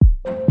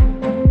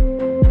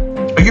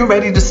you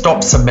ready to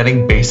stop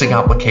submitting basic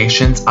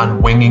applications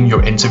and winging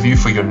your interview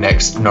for your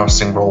next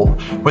nursing role?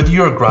 Whether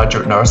you're a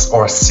graduate nurse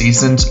or a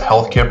seasoned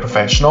healthcare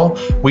professional,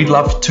 we'd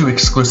love to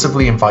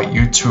exclusively invite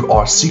you to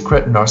our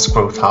secret Nurse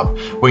Growth Hub,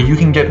 where you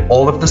can get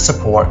all of the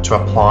support to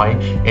apply,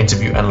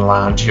 interview, and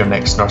land your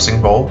next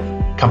nursing role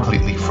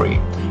completely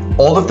free.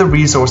 All of the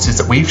resources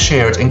that we've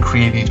shared and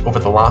created over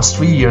the last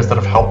 3 years that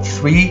have helped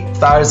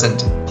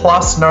 3,000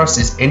 plus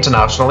nurses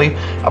internationally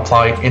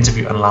apply,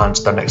 interview, and land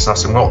their next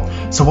nursing role.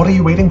 So what are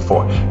you waiting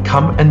for?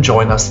 Come and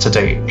join us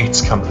today.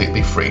 It's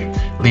completely free.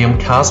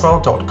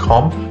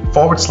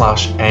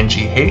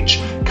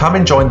 liamcaswell.com/NGH. Come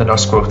and join the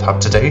Nurse Growth Hub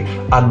today,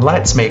 and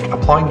let's make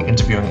applying,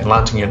 interviewing, and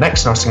landing your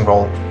next nursing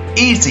role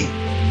easy.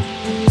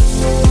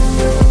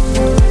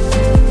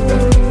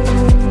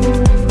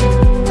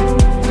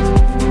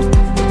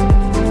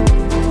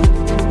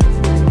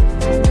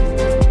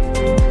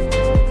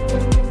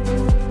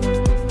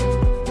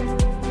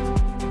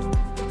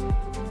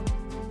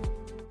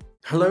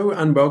 Hello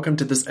and welcome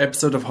to this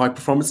episode of High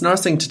Performance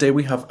Nursing. Today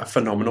we have a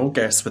phenomenal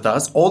guest with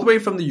us, all the way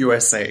from the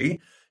USA.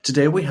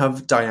 Today we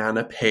have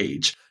Diana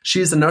Page.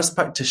 She is a nurse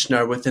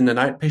practitioner within an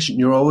outpatient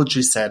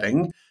neurology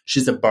setting.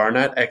 She's a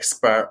burnout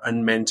expert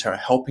and mentor,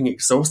 helping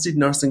exhausted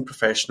nursing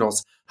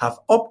professionals have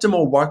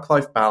optimal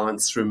work-life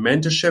balance through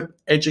mentorship,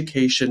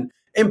 education,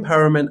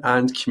 empowerment,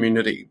 and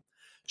community.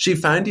 She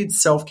founded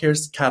Self-Care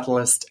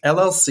Catalyst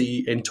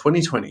LLC in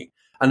 2020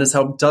 and has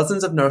helped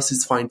dozens of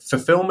nurses find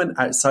fulfillment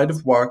outside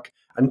of work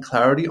and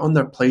clarity on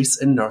their place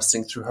in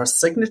nursing through her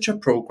signature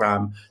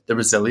program, the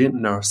Resilient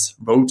Nurse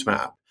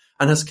Roadmap,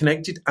 and has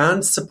connected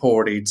and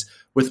supported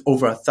with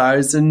over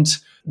 1,000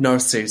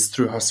 nurses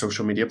through her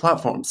social media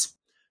platforms.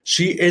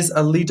 She is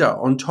a leader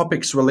on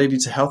topics related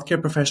to healthcare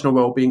professional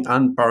well-being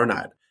and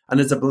burnout, and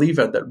is a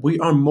believer that we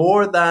are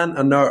more than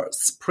a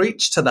nurse.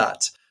 Preach to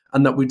that,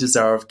 and that we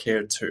deserve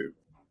care too.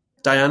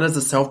 Diana is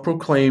a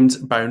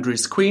self-proclaimed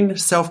boundaries queen,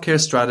 self-care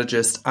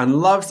strategist, and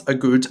loves a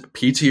good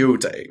PTO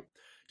day.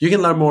 You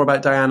can learn more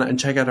about Diana and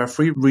check out our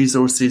free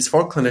resources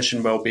for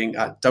clinician wellbeing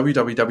at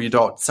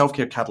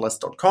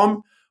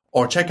www.selfcarecatalyst.com,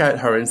 or check out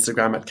her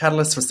Instagram at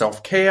Catalyst for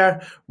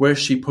Self-Care, where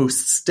she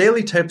posts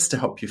daily tips to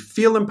help you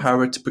feel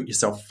empowered to put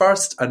yourself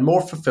first and more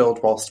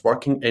fulfilled whilst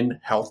working in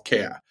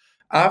healthcare.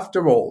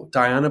 After all,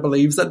 Diana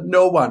believes that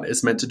no one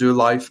is meant to do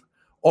life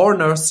or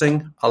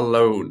nursing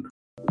alone.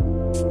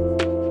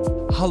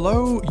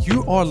 Hello,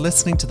 you are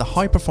listening to the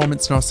High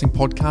Performance Nursing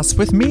Podcast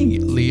with me,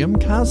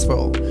 Liam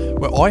Caswell,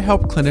 where I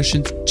help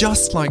clinicians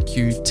just like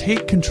you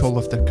take control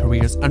of their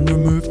careers and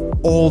remove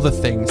all the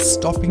things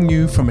stopping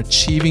you from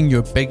achieving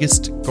your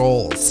biggest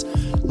goals.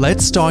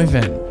 Let's dive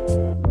in.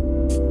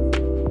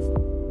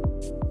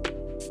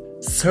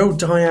 So,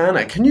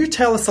 Diana, can you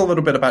tell us a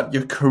little bit about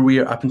your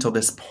career up until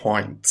this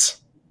point?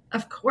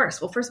 Of course.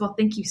 Well, first of all,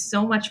 thank you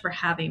so much for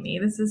having me.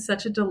 This is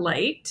such a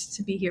delight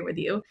to be here with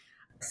you.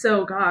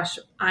 So gosh,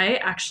 I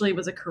actually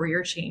was a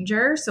career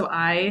changer. So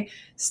I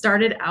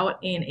started out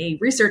in a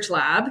research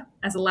lab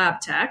as a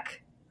lab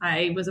tech.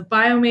 I was a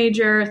bio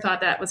major, thought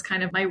that was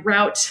kind of my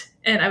route,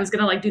 and I was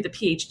going to do the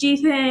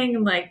PhD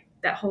thing,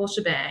 that whole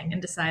shebang,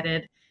 and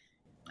decided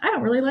I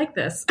don't really like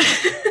this.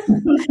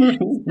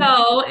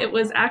 So it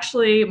was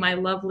actually my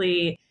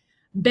lovely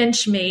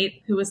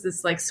benchmate, who was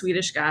this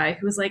Swedish guy,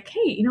 who was like,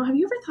 hey, have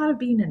you ever thought of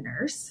being a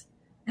nurse?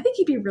 I think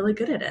you'd be really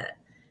good at it.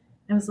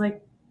 I was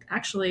like,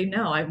 actually,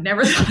 no, I've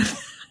never thought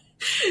of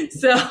that.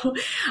 So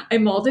I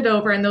mulled it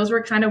over, and those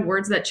were kind of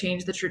words that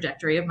changed the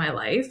trajectory of my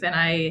life. And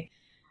I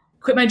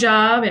quit my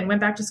job and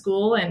went back to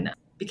school and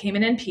became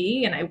an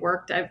NP. And I've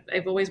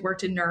always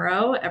worked in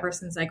neuro ever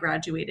since I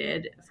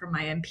graduated from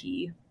my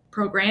NP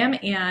program.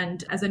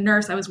 And as a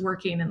nurse, I was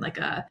working in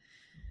a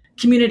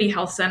community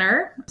health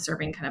center,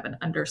 serving kind of an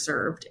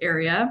underserved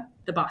area,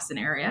 the Boston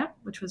area,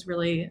 which was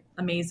really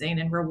amazing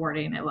and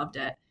rewarding. I loved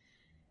it.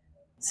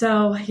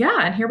 So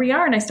yeah, and here we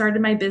are. And I started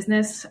my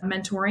business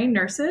mentoring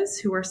nurses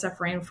who are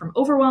suffering from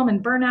overwhelm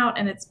and burnout.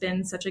 And it's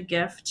been such a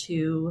gift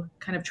to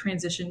kind of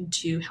transition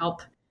to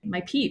help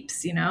my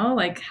peeps,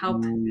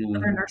 help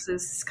other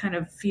nurses kind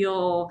of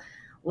feel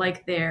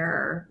like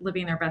they're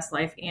living their best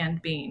life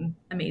and being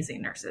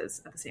amazing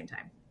nurses at the same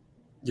time.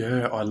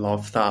 Yeah, I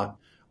love that.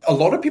 A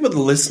lot of people that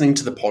are listening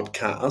to the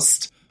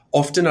podcast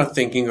often are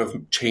thinking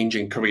of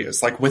changing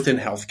careers, within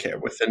healthcare,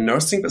 within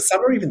nursing, but some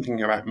are even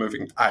thinking about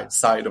moving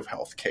outside of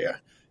healthcare,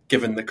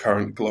 given the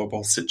current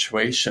global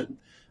situation.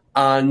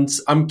 And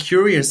I'm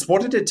curious,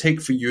 what did it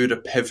take for you to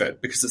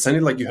pivot? Because it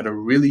sounded like you had a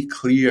really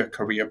clear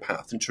career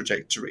path and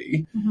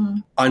trajectory. Mm-hmm.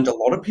 And a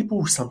lot of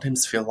people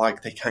sometimes feel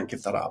like they can't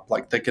give that up,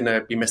 they're going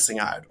to be missing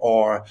out,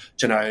 or,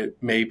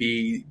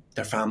 maybe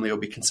their family will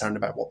be concerned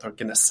about what they're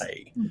going to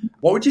say. Mm-hmm.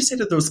 What would you say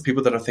to those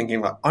people that are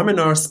thinking I'm a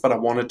nurse, but I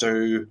want to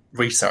do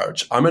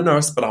research. I'm a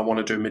nurse, but I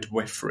want to do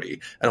midwifery,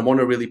 and I want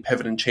to really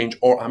pivot and change,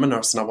 or I'm a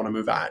nurse and I want to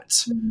move out.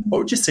 Mm-hmm. What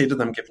would you say to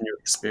them given your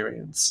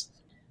experience?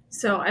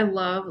 So I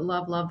love,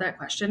 love, love that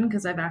question,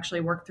 because I've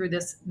actually worked through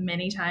this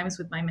many times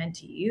with my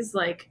mentees.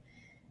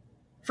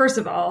 First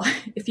of all,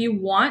 if you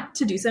want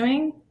to do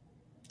something,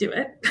 do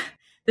it.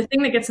 The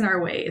thing that gets in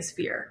our way is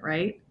fear,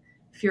 right?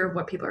 fear of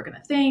what people are going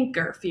to think,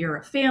 or fear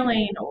of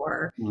failing,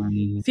 or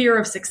fear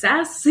of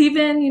success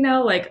even,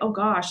 like, oh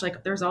gosh,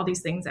 like there's all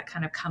these things that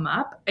kind of come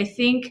up. I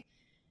think,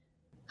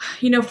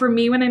 for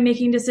me, when I'm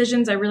making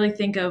decisions, I really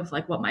think of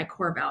like what my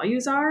core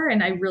values are.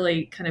 And I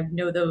really kind of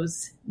know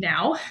those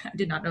now. I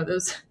did not know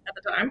those at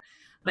the time,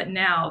 but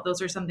now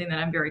those are something that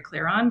I'm very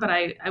clear on. But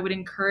I would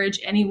encourage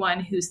anyone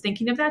who's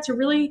thinking of that to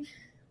really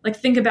like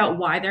think about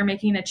why they're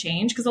making a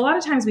change. Because a lot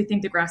of times we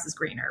think the grass is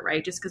greener,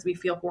 right? Just because we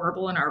feel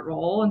horrible in our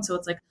role. And so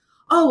it's like,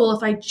 oh, well,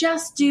 if I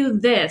just do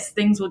this,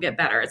 things will get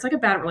better. It's like a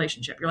bad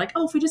relationship. You're like,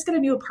 oh, if we just get a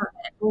new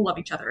apartment, we'll love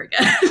each other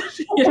again.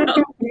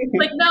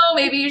 Like, no,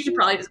 maybe you should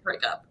probably just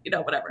break up,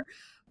 whatever.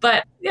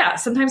 But yeah,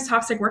 sometimes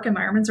toxic work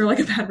environments are like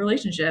a bad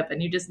relationship,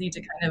 and you just need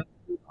to kind of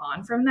move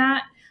on from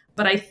that.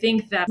 But I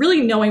think that really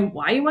knowing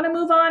why you want to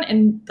move on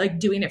and like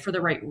doing it for the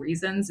right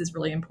reasons is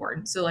really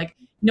important. So like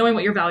knowing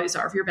what your values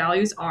are. If your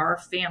values are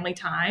family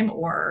time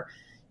or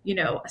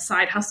a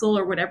side hustle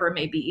or whatever it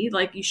may be,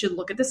 like you should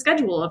look at the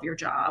schedule of your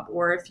job,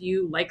 or if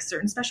you like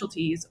certain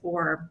specialties,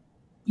 or,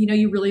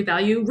 you really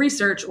value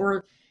research,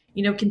 or,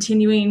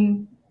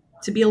 continuing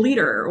to be a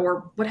leader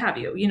or what have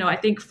you. I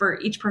think for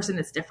each person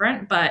it's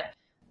different, but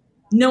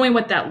knowing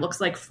what that looks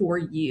like for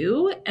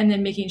you, and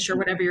then making sure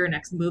whatever your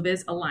next move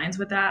is aligns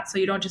with that. So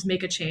you don't just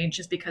make a change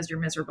just because you're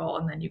miserable,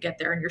 and then you get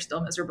there and you're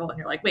still miserable and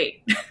you're like,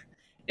 wait,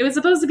 it was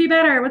supposed to be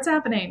better. What's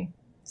happening?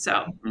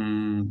 So.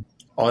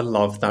 I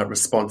love that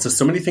response. There's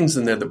so many things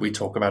in there that we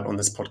talk about on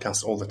this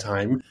podcast all the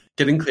time.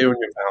 Getting clear on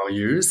your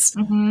values,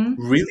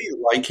 really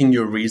liking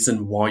your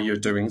reason why you're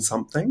doing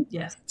something.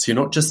 Yes. So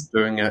you're not just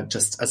doing it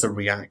just as a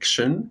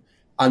reaction.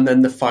 And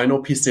then the final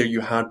piece there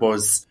you had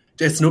was,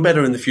 it's no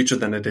better in the future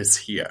than it is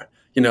here.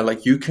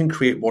 Like you can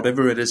create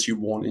whatever it is you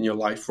want in your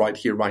life right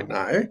here, right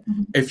now,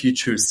 if you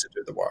choose to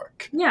do the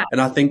work. Yeah.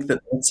 And I think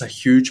that that's a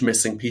huge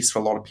missing piece for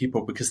a lot of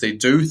people, because they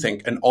do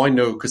think, and I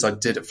know because I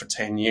did it for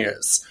 10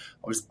 years,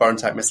 I was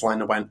burnt out,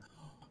 misaligned. I went,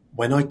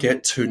 when I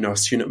get to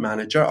nurse unit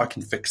manager, I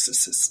can fix the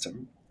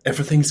system.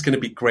 Everything's going to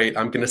be great.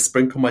 I'm going to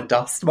sprinkle my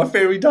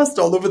fairy dust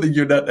all over the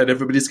unit, and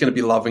everybody's going to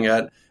be loving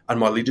it. And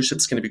my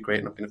leadership's going to be great,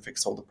 and I'm going to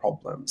fix all the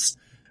problems.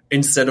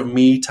 Instead of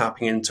me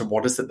tapping into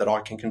what is it that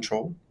I can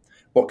control?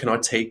 What can I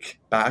take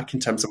back in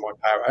terms of my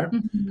power?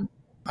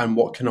 And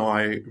what can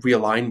I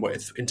realign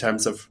with in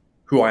terms of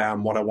who I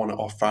am, what I want to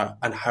offer,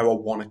 and how I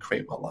want to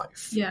create my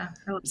life? Yeah.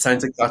 It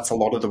sounds like that's a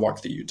lot of the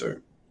work that you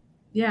do.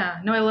 Yeah,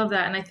 no, I love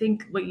that. And I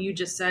think what you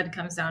just said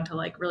comes down to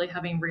like really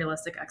having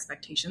realistic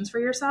expectations for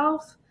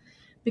yourself.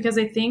 Because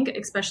I think,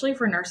 especially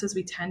for nurses,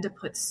 we tend to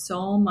put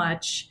so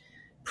much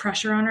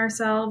pressure on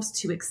ourselves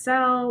to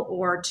excel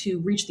or to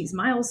reach these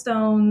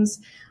milestones,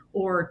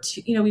 or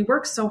to, we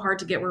work so hard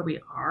to get where we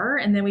are.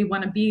 And then we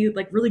want to be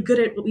like really good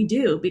at what we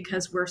do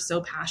because we're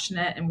so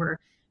passionate, and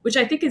which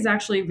I think is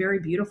actually very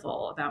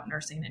beautiful about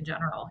nursing in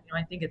general.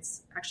 I think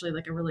it's actually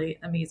like a really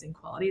amazing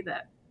quality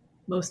that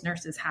most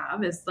nurses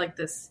have, is like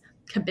this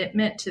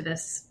commitment to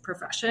this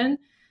profession.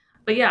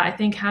 But yeah, I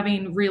think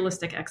having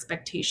realistic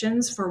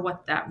expectations for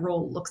what that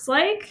role looks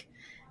like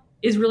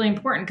is really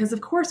important, because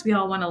of course we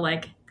all want to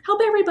like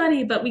help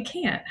everybody, but we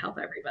can't help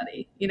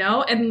everybody,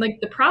 and like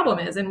the problem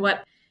is, and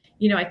what,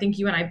 I think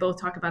you and I both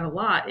talk about a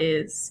lot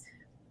is,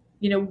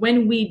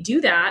 when we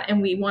do that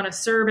and we want to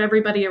serve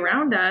everybody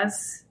around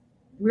us,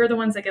 we're the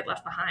ones that get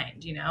left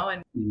behind,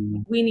 and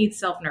we need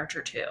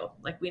self-nurture too.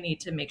 Like we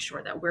need to make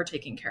sure that we're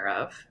taken care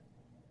of.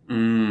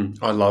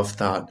 I love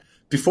that.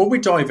 Before we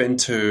dive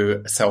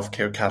into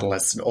Self-Care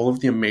Catalyst and all of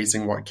the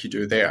amazing work you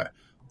do there,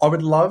 I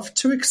would love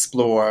to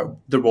explore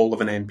the role of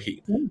an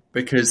NP,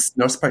 because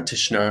nurse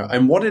practitioner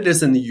and what it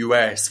is in the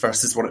US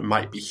versus what it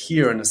might be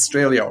here in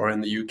Australia or in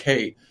the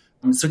UK.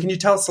 So can you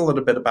tell us a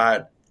little bit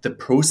about the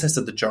process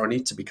of the journey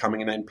to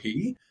becoming an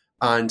NP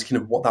and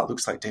kind of what that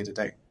looks like day to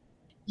day?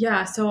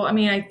 Yeah. So,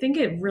 I think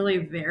it really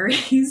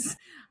varies.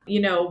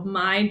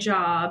 My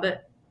job,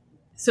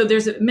 so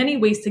there's many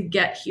ways to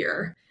get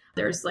here.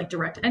 There's like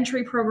direct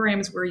entry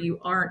programs where you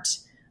aren't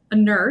a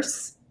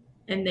nurse.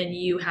 And then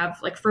you have,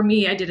 like for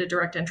me, I did a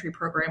direct entry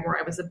program where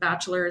I was a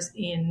bachelor's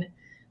in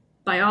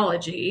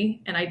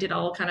biology, and I did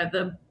all kind of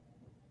the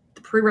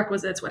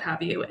prerequisites, what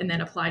have you, and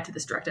then applied to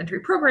this direct entry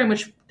program,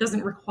 which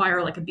doesn't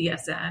require like a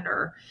BSN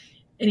or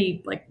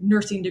any like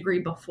nursing degree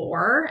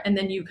before. And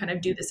then you kind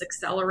of do this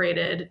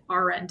accelerated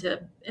RN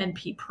to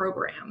NP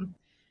program.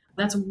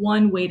 That's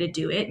one way to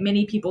do it.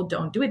 Many people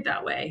don't do it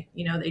that way.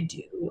 They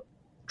do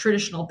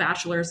traditional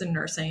bachelor's in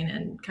nursing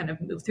and kind of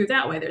move through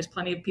that way. There's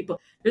plenty of people.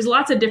 There's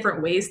lots of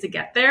different ways to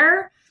get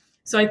there.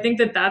 So I think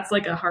that that's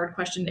like a hard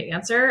question to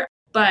answer.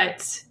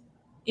 But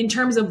in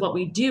terms of what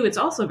we do, it's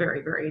also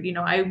very varied.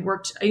 I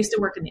used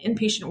to work in the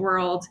inpatient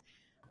world,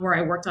 where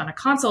I worked on a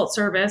consult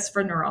service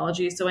for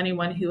neurology. So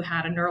anyone who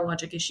had a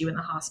neurologic issue in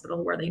the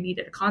hospital where they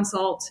needed a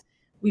consult,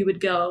 we would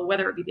go,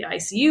 whether it be the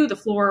ICU, the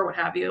floor, what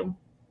have you.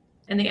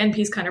 And the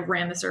NPs kind of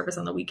ran the service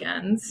on the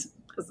weekends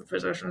because the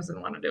physicians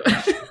didn't want to do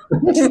it.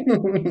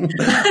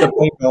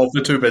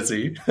 They're too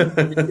busy.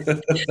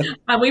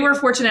 We were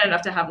fortunate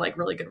enough to have like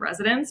really good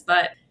residents,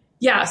 but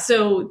yeah.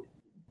 So,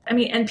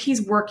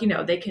 NPs work,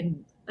 they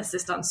can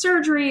assist on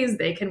surgeries.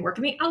 They can work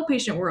in the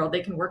outpatient world.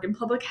 They can work in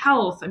public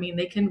health. I mean,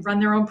 they can run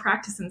their own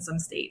practice in some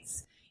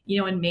states.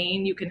 In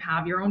Maine, you can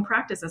have your own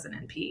practice as an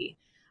NP.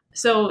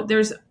 So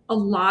there's a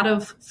lot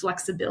of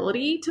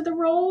flexibility to the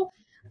role.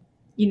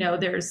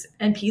 There's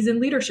NPs in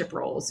leadership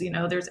roles.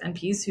 There's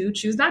NPs who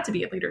choose not to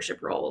be in leadership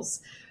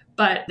roles,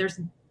 but there's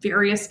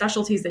various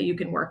specialties that you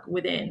can work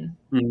within.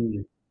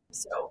 Mm.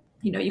 So,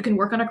 you can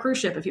work on a cruise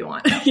ship if you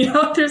want.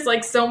 There's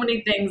like so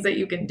many things that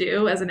you can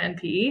do as an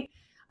NP,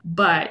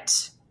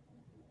 but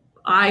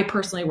I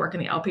personally work in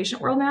the outpatient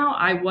world now.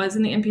 I was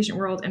in the inpatient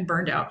world and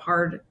burned out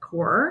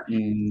hardcore.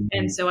 Mm-hmm.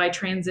 And so I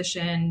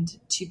transitioned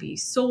to be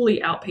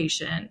solely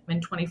outpatient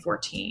in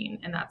 2014.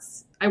 And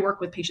I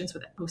work with patients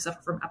who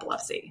suffer from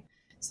epilepsy.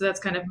 So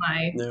that's kind of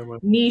my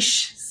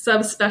niche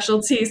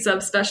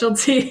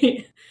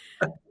subspecialty.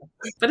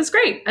 But it's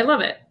great. I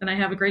love it. And I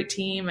have a great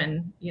team,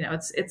 and,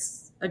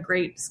 it's a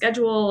great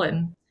schedule,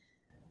 and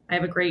I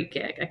have a great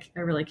gig. I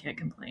really can't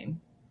complain.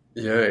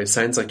 Yeah, it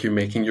sounds like you're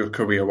making your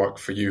career work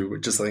for you,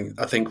 which is like,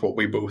 I think what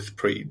we both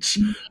preach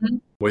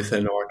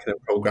within our kind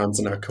of programs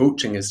and our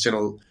coaching is,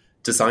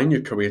 design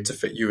your career to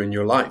fit you and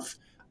your life.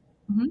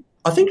 Mm-hmm.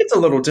 I think it's a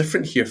little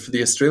different here for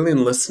the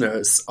Australian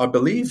listeners. I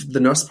believe the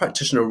nurse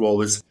practitioner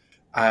role is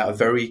a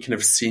very kind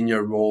of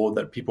senior role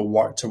that people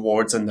work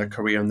towards in their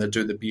career, and they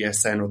do the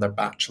BSN or their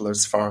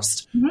bachelor's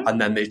first,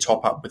 and then they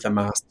top up with a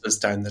master's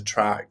down the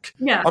track.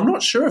 Yeah. I'm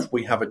not sure if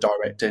we have a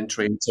direct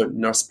entry into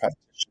nurse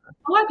practitioner.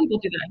 A lot of people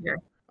do that here.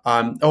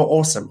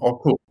 Awesome. Oh,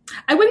 cool.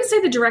 I wouldn't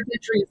say the direct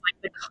entry is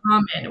like the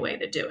common way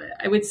to do it.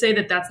 I would say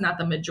that that's not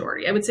the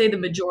majority. I would say the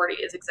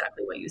majority is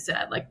exactly what you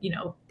said. Like,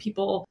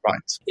 people,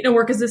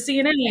 work as a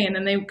CNA, and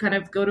then they kind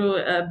of go to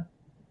a,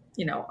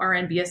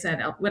 RN,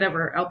 BSN,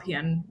 whatever,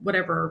 LPN,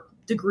 whatever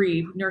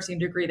degree, nursing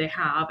degree they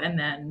have, and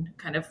then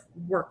kind of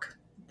work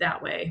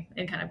that way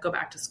and kind of go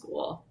back to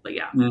school. But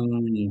yeah.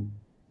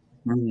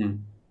 Mm-hmm. Mm-hmm.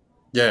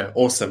 Yeah,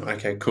 awesome.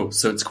 Okay, cool.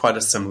 So it's quite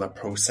a similar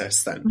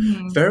process then.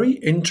 Mm-hmm. Very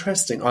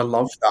interesting. I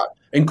love that.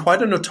 In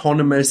quite an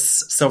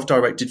autonomous,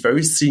 self-directed,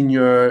 very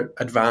senior,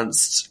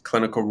 advanced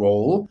clinical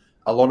role,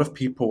 a lot of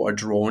people are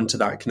drawn to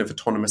that kind of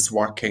autonomous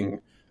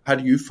working. How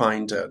do you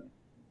find it?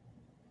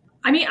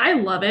 I mean, I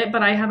love it,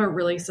 but I have a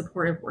really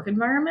supportive work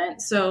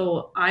environment.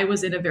 So I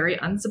was in a very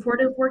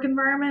unsupportive work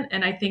environment.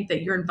 And I think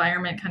that your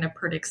environment kind of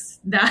predicts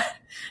that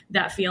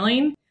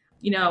feeling.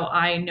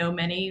 I know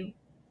many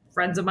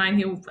friends of mine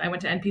who I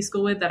went to NP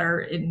school with that are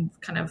in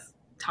kind of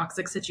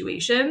toxic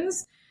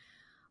situations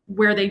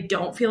where they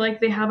don't feel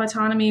like they have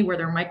autonomy, where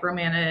they're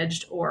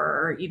micromanaged,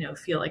 or,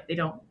 feel like they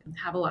don't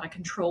have a lot of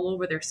control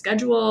over their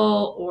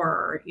schedule,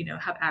 or,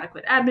 have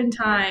adequate admin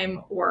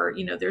time, or,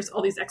 there's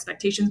all these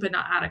expectations, but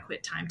not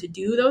adequate time to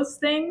do those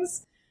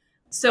things.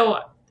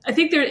 So I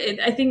think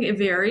it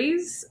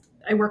varies.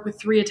 I work with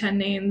 3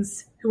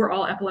 attendings who are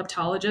all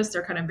epileptologists.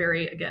 They're kind of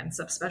very, again,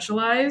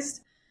 subspecialized.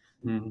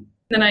 Mm-hmm.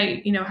 Then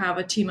I, have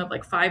a team of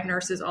like 5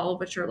 nurses, all of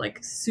which are like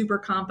super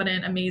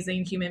competent,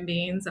 amazing human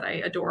beings that I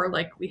adore.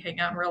 Like we hang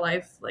out in real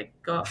life, like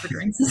go out for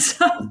drinks and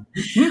stuff.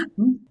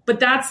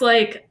 But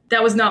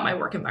that was not my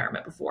work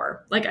environment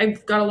before. Like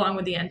I've got along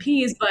with the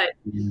NPs, but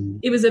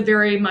it was a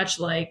very much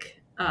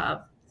like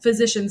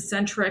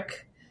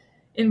physician-centric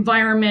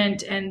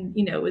environment, and,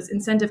 it was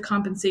incentive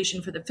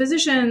compensation for the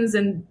physicians.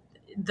 And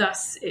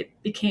thus it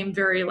became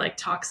very like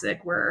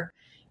toxic where,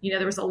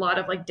 there was a lot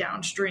of like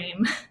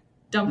downstream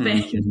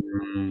dumping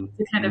to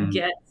kind of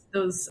get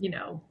those,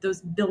 those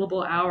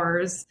billable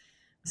hours.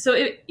 So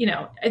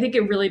I think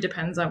it really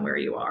depends on where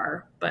you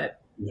are,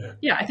 but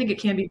yeah, I think it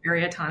can be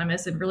very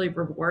autonomous and really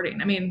rewarding.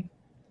 I mean,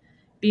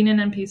 being an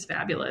NP is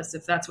fabulous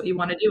if that's what you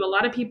want to do. A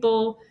lot of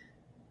people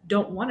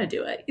don't want to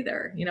do it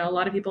either. A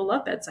lot of people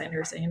love bedside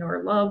nursing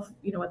or love,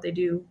 what they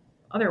do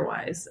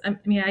otherwise. I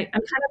mean, I'm kind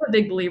of a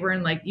big believer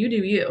in like, you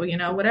do you,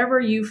 whatever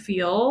you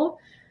feel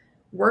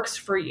works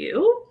for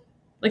you.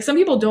 Like some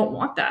people don't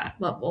want that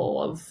level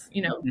of,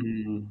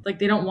 like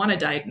they don't want to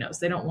diagnose.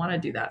 They don't want to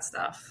do that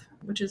stuff,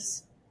 which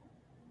is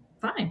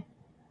fine.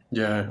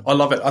 Yeah, I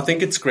love it. I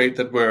think it's great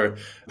that we're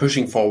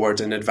pushing forward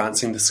and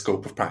advancing the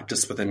scope of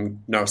practice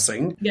within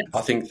nursing. Yes.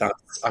 I think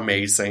that's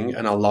amazing.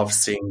 And I love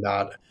seeing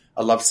that.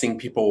 I love seeing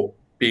people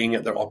being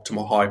at their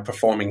optimal high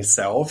performing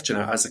self,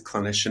 as a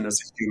clinician, as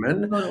a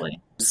human.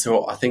 Totally.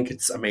 So I think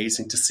it's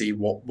amazing to see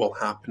what will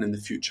happen in the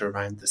future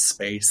around this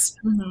space.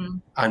 Mm-hmm.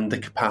 And the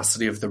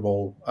capacity of the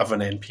role of an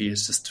NP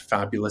is just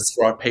fabulous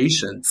for our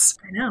patients.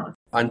 I know.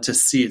 And to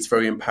see it's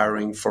very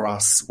empowering for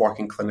us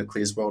working clinically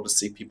as well, to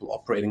see people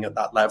operating at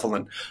that level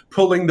and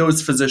pulling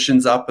those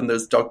physicians up and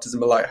those doctors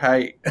and be like,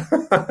 hey,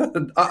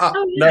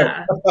 oh,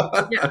 yeah.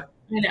 No. Yeah,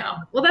 I know.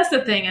 Well, that's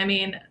the thing. I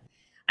mean,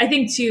 I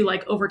think too,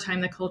 like over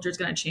time, the culture is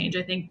going to change.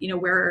 I think,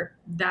 where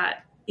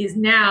that is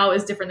now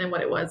is different than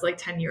what it was like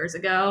 10 years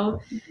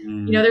ago.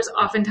 Mm-hmm. There's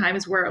often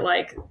times where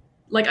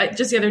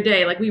just the other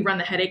day, like we run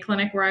the headache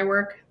clinic where I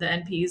work, the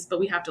NPs, but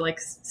we have to like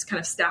kind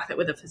of staff it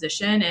with a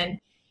physician. And,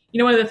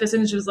 one of the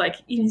physicians was like,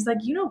 he's like,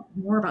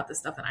 more about this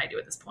stuff than I do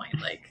at this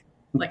point. Like,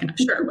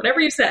 sure,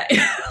 whatever you say.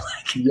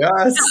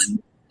 Yes.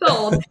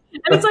 Sold. And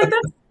it's like,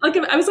 like,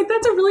 I was like,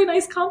 that's a really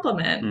nice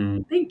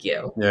compliment. Thank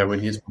you. Yeah, when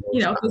he's,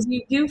 because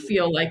you do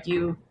feel like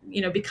you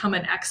become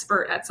an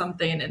expert at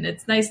something, and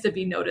it's nice to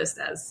be noticed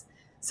as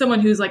someone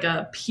who's like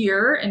a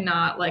peer and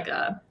not like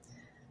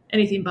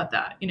anything but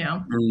that,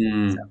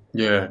 So,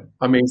 yeah,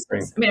 amazing.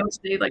 I mean, I wish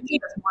they like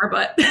paid us more,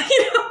 but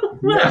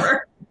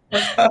whatever.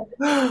 I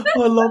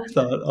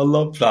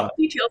love that.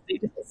 Details.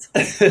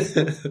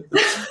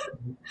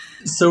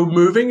 So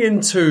moving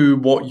into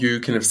what you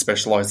kind of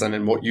specialize in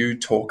and what you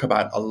talk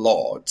about a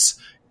lot,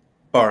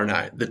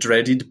 burnout, the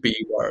dreaded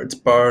B word,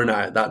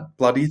 burnout, that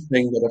bloody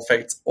thing that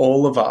affects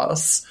all of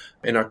us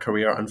in our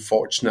career,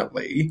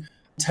 unfortunately.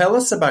 Tell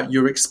us about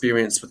your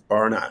experience with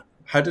burnout.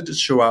 How did it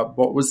show up?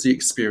 What was the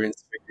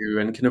experience for you?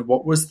 And kind of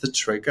what was the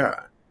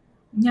trigger?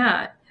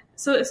 Yeah.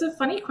 So it's a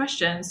funny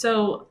question.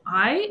 So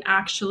I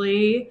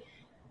actually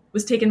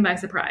was taken by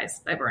surprise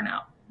by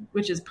burnout,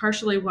 which is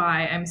partially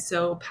why I'm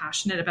so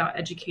passionate about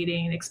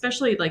educating,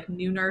 especially like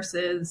new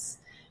nurses,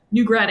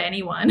 new grad,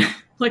 anyone,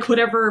 like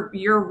whatever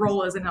your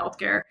role is in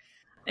healthcare.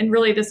 And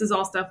really, this is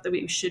all stuff that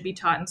we should be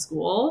taught in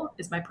school,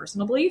 is my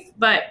personal belief.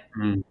 But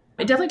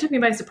it definitely took me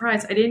by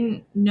surprise. I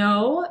didn't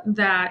know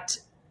that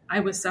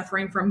I was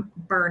suffering from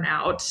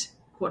burnout,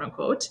 quote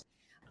unquote.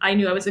 I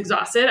knew I was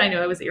exhausted. I knew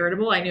I was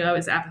irritable. I knew I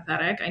was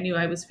apathetic. I knew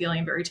I was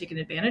feeling very taken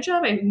advantage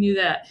of. I knew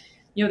that,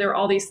 there were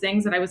all these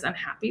things that I was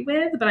unhappy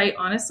with, but I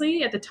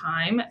honestly, at the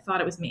time,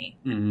 thought it was me.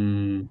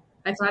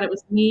 I thought it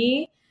was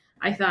me.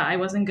 I thought I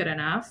wasn't good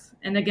enough.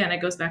 And again, it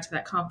goes back to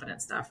that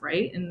confidence stuff,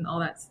 right? And all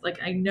that's like,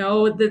 I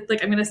know that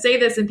like, I'm going to say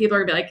this and people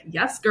are going to be like,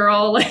 yes,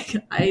 girl, like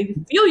I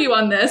feel you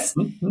on this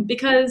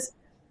because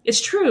it's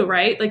true,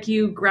 right? Like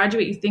you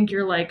graduate, you think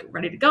you're like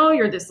ready to go.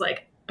 You're this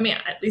like, I mean,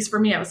 at least for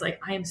me, I was like,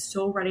 I am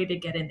so ready to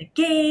get in the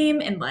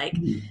game and like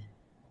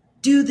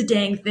do the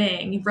dang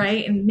thing,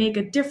 right? And make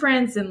a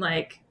difference and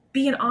like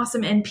be an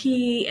awesome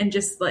NP and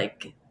just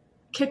like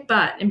kick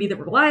butt and be the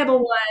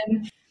reliable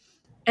one.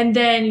 And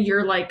then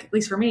you're like, at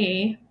least for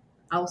me,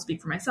 I'll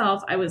speak for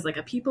myself. I was like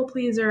a people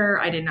pleaser.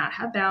 I did not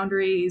have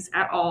boundaries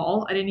at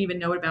all. I didn't even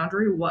know what a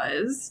boundary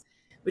was,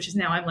 which is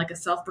now I'm like a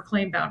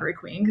self-proclaimed boundary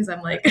queen because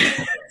I'm like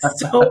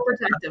so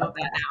protective of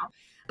that now.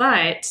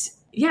 But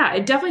yeah,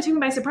 it definitely took me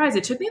by surprise.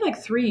 It took me like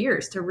 3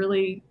 years to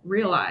really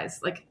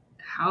realize like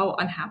how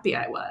unhappy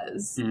I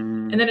was.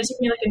 And then it took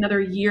me like another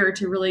year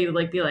to really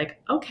like be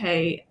like,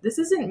 okay, this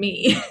isn't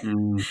me.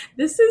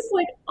 This is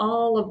like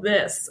all of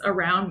this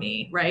around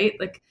me, right?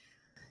 Like,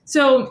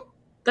 so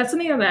that's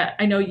something that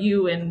I know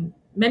you and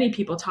many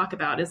people talk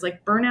about is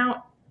like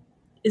burnout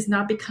is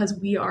not because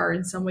we are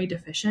in some way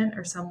deficient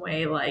or some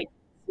way like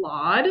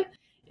flawed.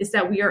 It's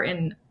that we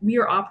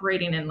are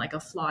operating in like a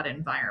flawed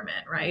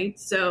environment, right?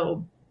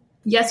 So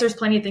yes, there's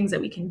plenty of things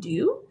that we can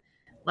do,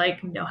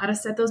 like know how to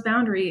set those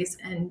boundaries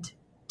and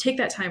take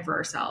that time for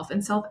ourselves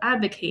and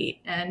self-advocate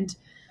and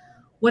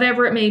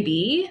whatever it may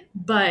be.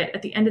 But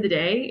at the end of the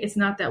day, it's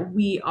not that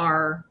we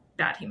are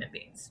bad human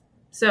beings.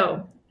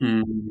 So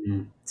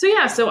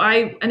So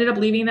I ended up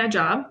leaving that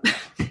job.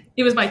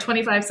 It was my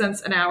 25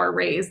 cents an hour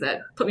raise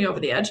that put me over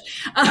the edge.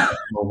 Oh,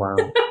 wow.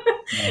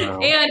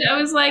 And I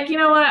was like, you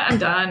know what? I'm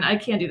done. I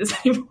can't do this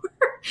anymore.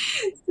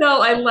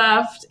 So I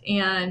left,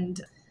 and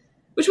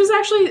which was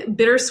actually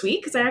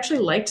bittersweet because I actually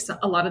liked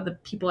a lot of the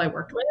people I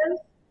worked with.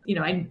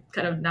 I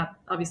kind of not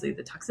obviously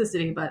the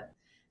toxicity, but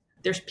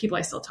there's people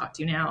I still talk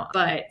to now.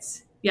 But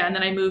yeah, and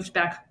then I moved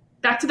back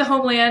to the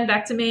homeland,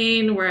 back to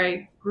Maine, where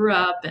I grew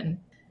up and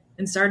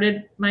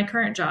started my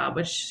current job,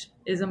 which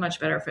is a much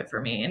better fit for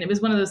me. And it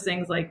was one of those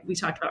things like we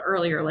talked about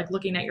earlier, like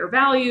looking at your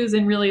values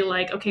and really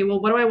like, okay,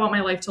 well, what do I want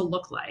my life to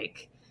look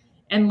like?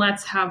 And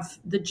let's have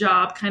the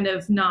job kind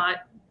of not,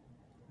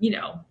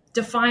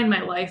 define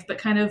my life, but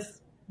kind of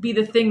be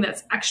the thing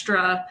that's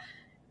extra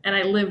and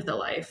I live the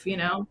life,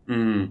 So.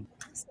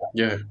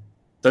 Yeah.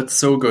 That's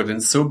so good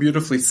and so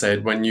beautifully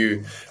said when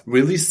you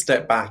really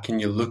step back and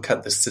you look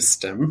at the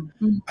system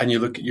and you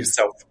look at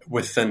yourself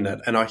within it.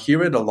 And I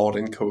hear it a lot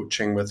in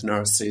coaching with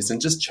nurses and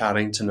just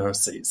chatting to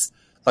nurses,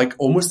 like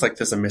almost like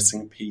there's a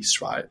missing piece,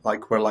 right?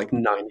 Like we're like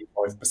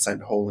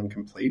 95% whole and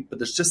complete, but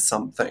there's just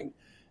something.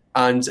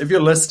 And if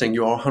you're listening,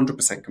 you are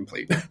 100%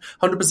 complete,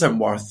 100%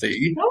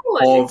 worthy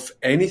of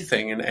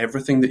anything and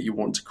everything that you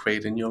want to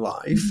create in your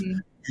life.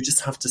 You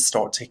just have to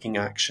start taking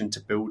action to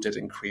build it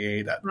and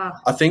create it. Wow.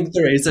 I think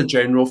there is a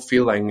general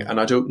feeling, and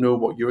I don't know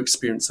what your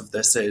experience of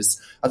this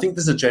is. I think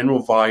there's a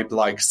general vibe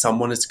like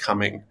someone is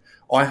coming.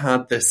 I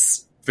had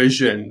this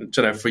vision,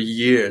 for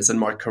years in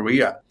my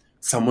career.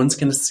 Someone's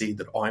going to see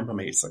that I'm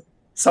amazing.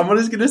 Someone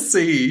is going to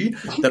see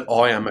that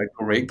I am a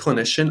great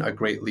clinician, a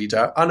great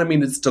leader. And I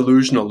mean, it's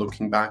delusional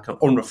looking back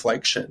on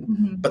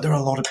reflection. But there are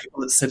a lot of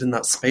people that sit in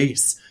that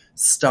space,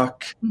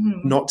 stuck,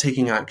 not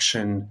taking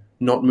action,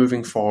 not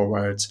moving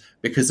forward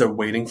because they're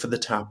waiting for the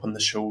tap on the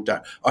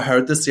shoulder. I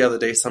heard this the other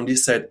day. Somebody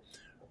said,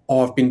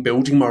 oh, I've been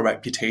building my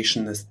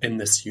reputation in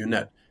this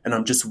unit and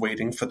I'm just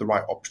waiting for the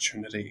right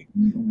opportunity.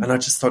 And I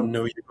just thought,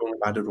 no, you're going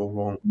about it all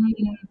wrong.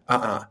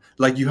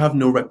 Like you have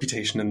no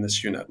reputation in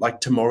this unit. Like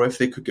tomorrow, if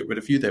they could get rid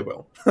of you, they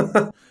will.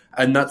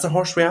 And that's a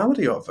harsh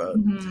reality of it.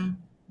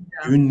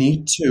 Yeah. you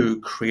need to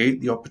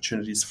create the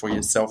opportunities for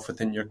yourself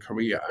within your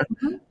career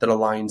that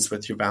aligns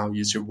with your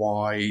values, your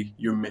why,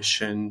 your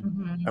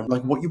mission, and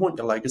like what you want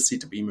your legacy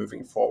to be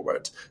moving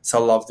forward.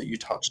 So I love that you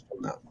touched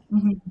on that.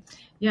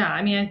 Yeah,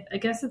 I mean, I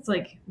guess it's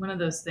like one of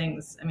those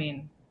things. I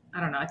mean, I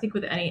don't know. I think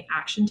with any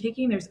action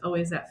taking, there's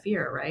always that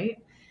fear, right?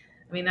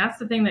 I mean, that's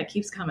the thing that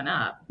keeps coming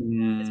up.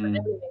 Is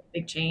whenever you make a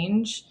big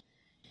change,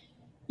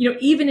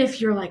 even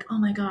if you're like, oh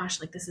my gosh,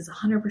 like this is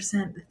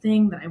 100% the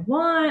thing that I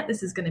want,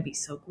 this is going to be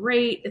so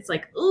great. It's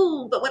like,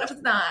 ooh, but what if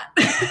it's not?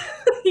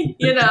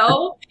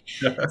 So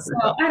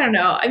I don't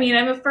know. I mean,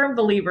 I'm a firm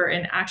believer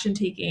in action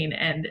taking.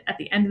 And at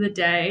the end of the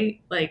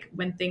day, like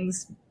when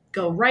things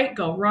go right,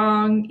 go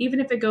wrong, even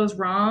if it goes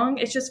wrong,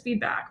 it's just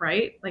feedback,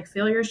 right? Like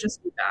failure is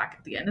just feedback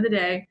at the end of the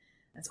day.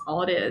 That's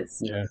all it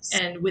is. Yes.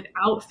 And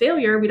without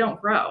failure, we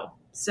don't grow.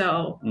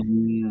 So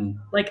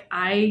like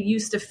I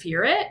used to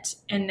fear it.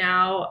 And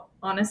now,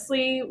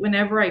 honestly,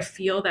 whenever I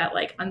feel that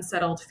like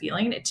unsettled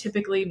feeling, it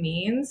typically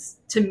means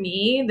to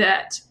me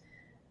that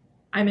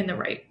I'm in the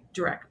right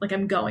like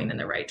I'm going in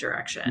the right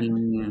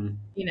direction,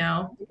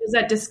 because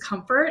that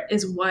discomfort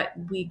is what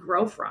we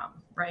grow from,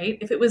 right?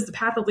 If it was the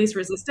path of least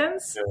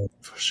resistance,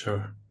 for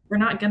sure, we're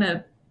not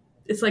gonna,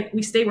 it's like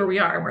we stay where we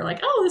are and we're like,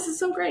 oh, this is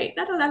so great,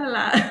 la, la, la, la,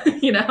 la. But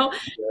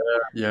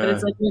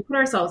it's like we put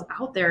ourselves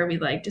out there, we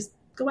like just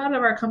go out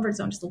of our comfort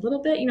zone just a little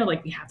bit,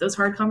 like we have those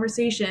hard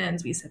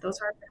conversations, we set those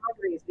hard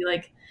boundaries, we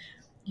like,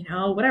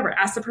 whatever,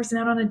 ask the person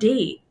out on a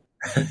date.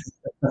 Do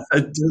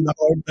the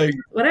hard thing.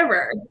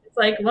 Whatever. It's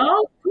like,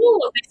 well,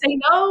 cool. If they say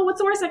no, what's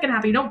the worst that can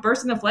happen? You don't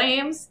burst into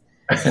flames.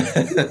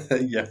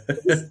 Yeah.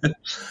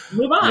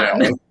 Move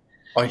on. Yeah,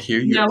 I hear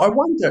you. I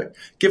wonder,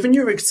 given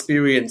your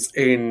experience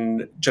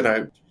in,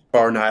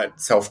 burnout,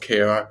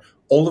 self-care,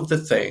 all of the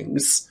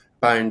things,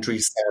 boundary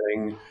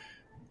setting,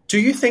 do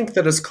you think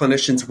that as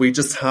clinicians, we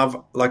just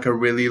have like a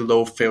really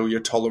low failure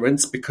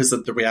tolerance because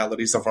of the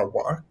realities of our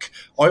work?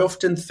 I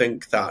often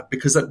think that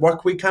because at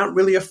work, we can't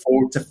really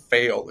afford to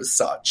fail as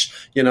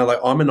such. Like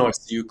I'm an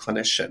ICU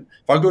clinician.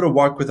 If I go to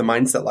work with a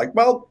mindset like,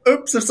 well,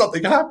 oops, if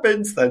something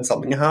happens, then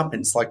something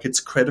happens. Like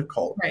it's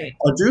critical. Right.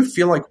 I do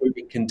feel like we've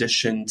been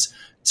conditioned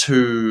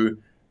to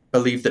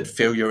believe that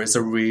failure is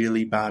a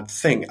really bad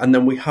thing. And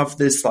then we have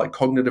this like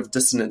cognitive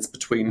dissonance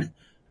between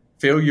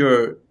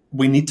failure.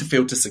 We need to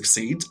fail to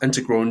succeed and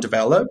to grow and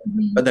develop,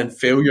 but then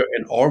failure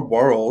in our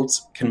world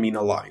can mean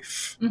a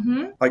life.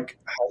 Like,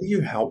 how do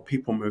you help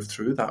people move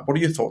through that? What are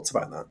your thoughts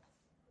about that?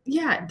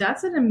 Yeah,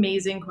 that's an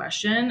amazing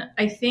question.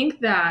 I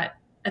think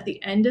that at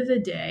the end of the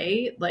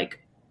day,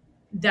 like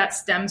that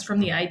stems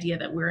from the idea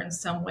that we're in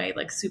some way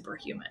like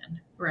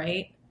superhuman,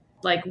 right?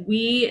 Like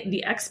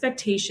the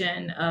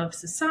expectation of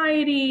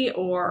society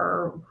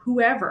or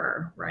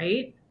whoever,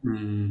 right?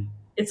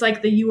 It's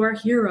like the you are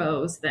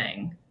heroes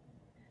thing.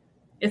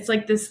 It's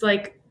like this,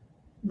 like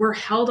we're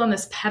held on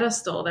this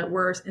pedestal that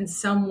we're in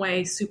some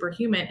way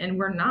superhuman and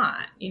we're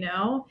not,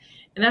 and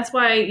that's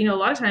why, a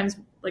lot of times,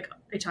 like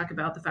I talk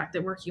about the fact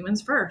that we're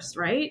humans first,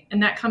 right?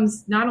 And that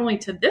comes not only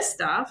to this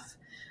stuff,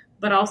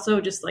 but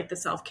also just like the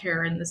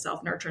self-care and the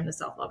self-nurture and the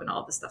self-love and all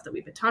of the stuff that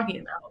we've been talking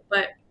about.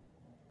 But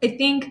I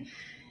think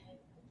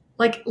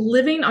like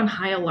living on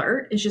high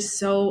alert is just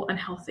so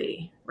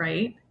unhealthy,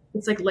 right?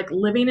 It's like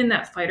living in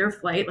that fight or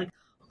flight, like,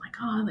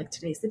 God, like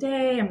today's the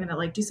day, I'm gonna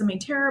like do something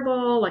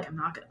terrible, like I'm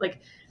not gonna, like,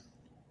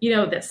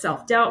 that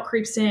self-doubt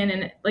creeps in,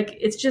 and like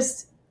it's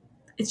just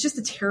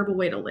a terrible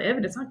way to live,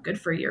 and it's not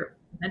good for your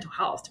mental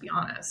health, to be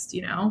honest.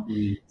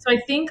 So I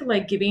think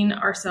like giving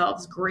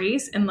ourselves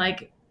grace and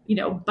like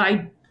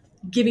by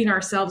giving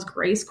ourselves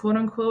grace, quote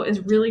unquote, is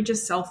really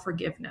just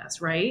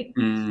self-forgiveness, right?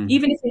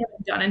 Even if we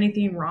haven't done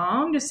anything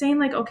wrong, just saying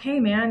like, okay,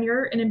 man,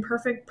 you're an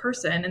imperfect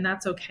person and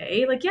that's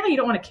okay. Like, yeah, you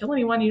don't want to kill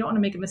anyone, you don't want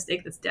to make a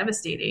mistake that's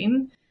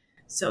devastating.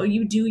 So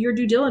you do your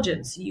due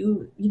diligence,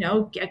 you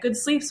get good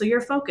sleep so you're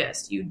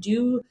focused, you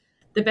do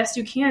the best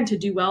you can to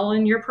do well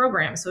in your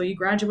program so you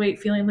graduate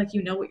feeling like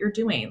you know what you're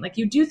doing. Like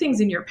you do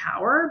things in your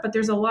power, but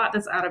there's a lot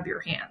that's out of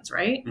your hands,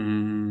 right?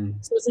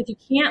 So it's like you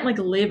can't like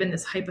live in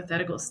this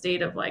hypothetical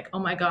state of like, oh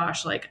my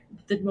gosh, like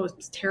the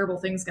most terrible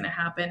thing's going to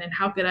happen, and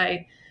how could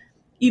I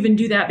even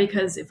do that,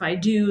 because if I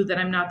do, then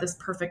I'm not this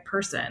perfect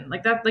person.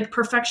 Like that, like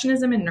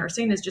perfectionism in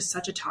nursing is just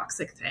such a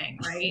toxic thing,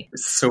 right?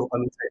 It's so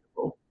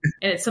unattainable.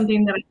 And it's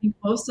something that I think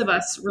most of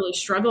us really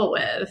struggle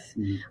with.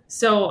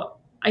 So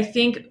I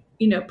think,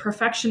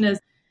 perfection is,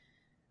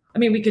 I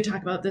mean, we could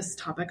talk about this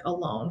topic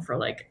alone for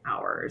like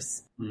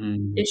hours.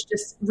 It's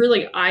just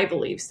really, I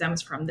believe,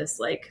 stems from this,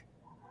 like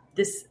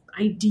this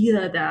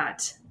idea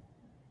that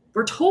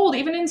we're told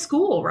even in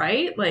school,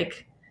 right?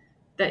 Like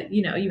that,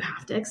 you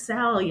have to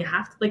excel, you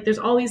have to, like, there's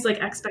all these like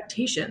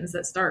expectations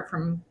that start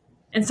from,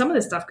 and some of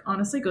this stuff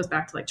honestly goes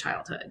back to like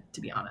childhood,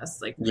 to be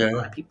honest, like a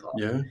lot of people,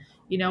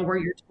 where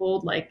you're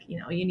told like,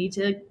 you need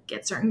to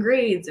get certain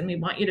grades and we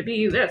want you to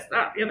be this,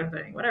 that, the other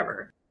thing,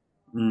 whatever.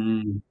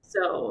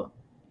 So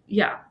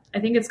yeah, I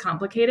think it's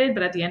complicated,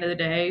 but at the end of the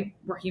day,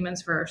 we're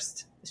humans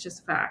first. It's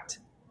just a fact.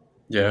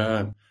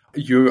 Yeah.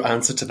 Your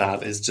answer to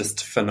that is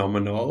just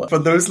phenomenal. For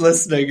those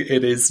listening,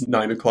 it is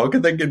 9 o'clock, I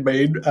think, in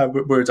Maine,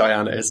 where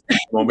Diana is.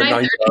 home at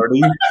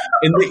 9:30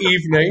 in the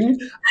evening.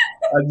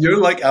 And you're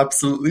like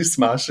absolutely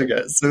smashing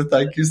it. So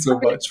thank you so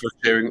much for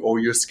sharing all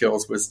your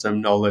skills, wisdom,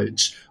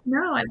 knowledge.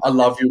 No, I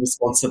love your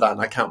response to that.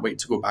 And I can't wait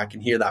to go back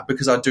and hear that,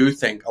 because I do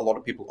think a lot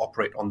of people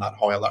operate on that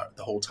high alert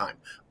the whole time.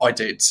 I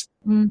did.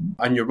 Mm-hmm.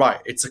 And you're right.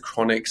 It's a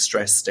chronic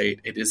stress state.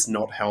 It is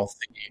not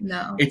healthy.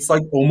 No. It's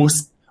like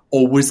almost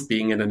always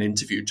being in an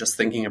interview, just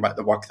thinking about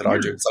the work that I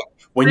do. It's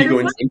like when you go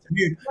into an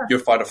interview, you're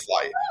fight or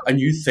flight, and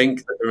you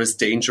think that there is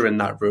danger in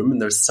that room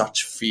and there's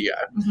such fear.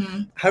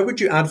 Mm-hmm. How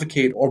would you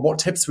advocate, or what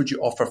tips would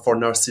you offer for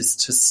nurses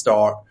to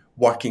start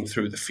working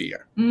through the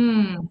fear?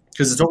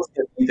 Because it's always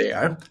going to be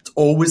there. It's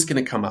always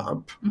going to come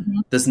up. Mm-hmm.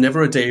 There's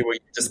never a day where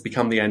you just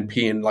become the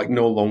NP and like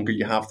no longer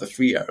you have the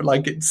fear.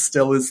 Like it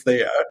still is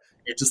there.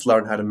 You just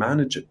learn how to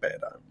manage it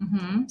better.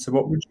 Mm-hmm. So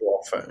what would you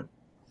offer?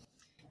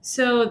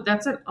 So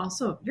that's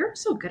also, you're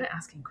so good at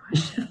asking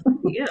questions.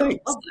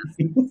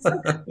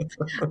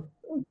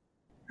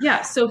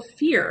 Yeah. So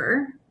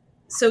fear.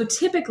 So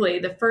typically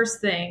the first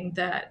thing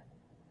that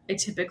I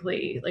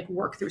typically like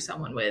work through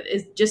someone with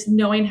is just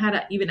knowing how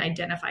to even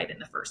identify it in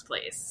the first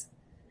place,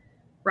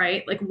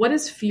 right? Like what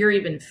does fear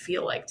even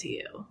feel like to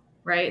you,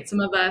 right? Some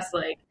of us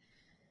like,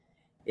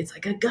 it's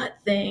like a gut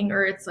thing,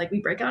 or it's like we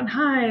break out in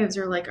hives,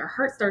 or like our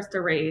heart starts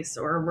to race,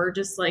 or we're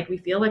just like, we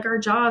feel like our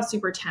jaw is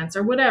super tense,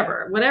 or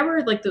whatever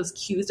like those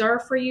cues are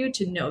for you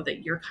to know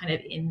that you're kind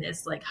of in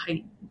this like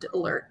heightened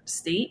alert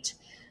state.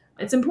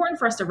 It's important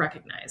for us to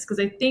recognize, because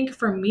I think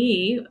for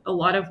me, a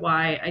lot of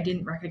why I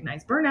didn't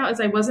recognize burnout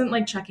is I wasn't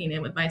like checking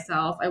in with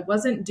myself. I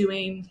wasn't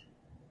doing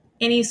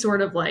any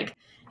sort of like,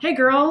 hey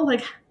girl,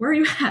 like, where are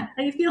you at?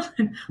 How you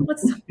feeling?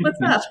 What's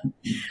up?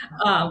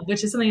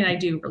 Which is something that I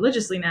do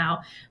religiously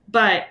now.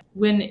 But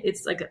when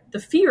it's like the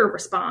fear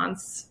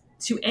response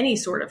to any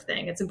sort of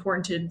thing, it's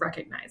important to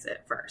recognize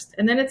it first.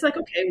 And then it's like,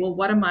 okay, well,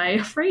 what am I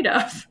afraid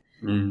of?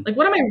 Like,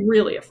 what am I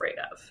really afraid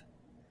of?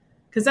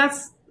 Because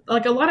that's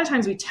like, a lot of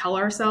times we tell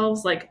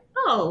ourselves like,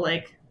 oh,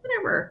 like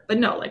whatever, but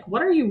no, like,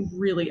 what are you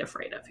really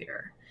afraid of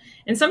here?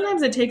 And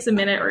sometimes it takes a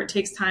minute, or it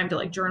takes time to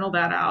like journal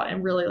that out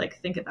and really like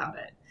think about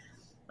it.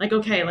 Like,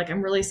 okay, like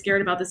I'm really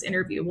scared about this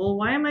interview. Well,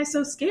 why am I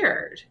so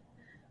scared?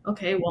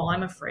 Okay, well,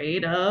 I'm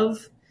afraid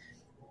of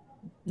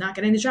not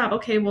getting the job.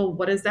 Okay, well,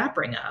 what does that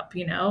bring up?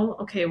 You know,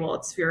 okay, well,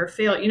 it's fear of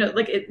failure. You know,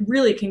 like it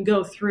really can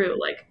go through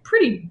like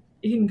it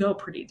can go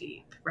pretty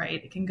deep,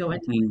 right? It can go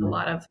into a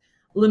lot of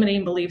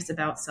limiting beliefs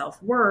about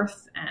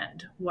self-worth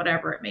and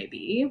whatever it may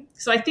be.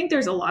 So I think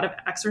there's a lot of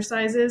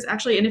exercises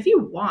actually. And if you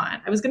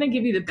want, I was going to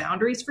give you the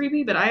boundaries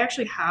freebie, but I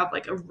actually have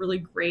like a really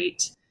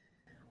great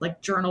like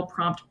journal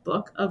prompt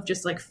book of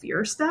just like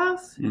fear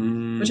stuff,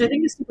 which I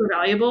think is super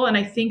valuable. And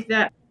I think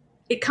that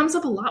it comes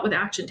up a lot with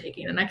action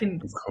taking, and I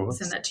can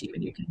send that to you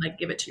and you can like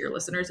give it to your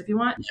listeners if you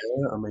want.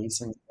 Yeah,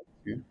 amazing.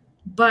 Thank you.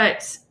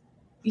 But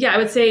yeah, I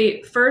would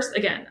say first,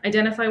 again,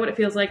 identify what it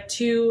feels like.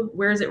 2,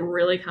 where is it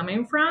really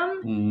coming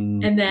from?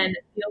 And then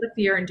feel the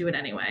fear and do it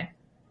anyway.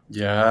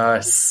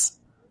 Yes.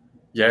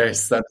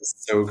 Yes, that is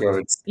so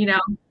good. You know,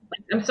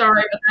 like, I'm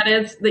sorry, but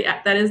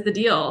that is the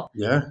deal.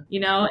 Yeah. You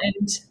know,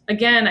 and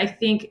again, I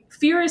think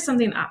fear is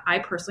something that I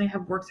personally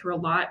have worked through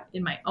a lot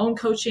in my own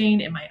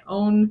coaching, in my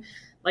own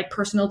like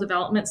personal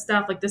development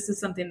stuff. Like this is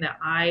something that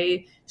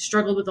I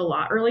struggled with a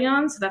lot early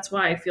on. So that's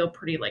why I feel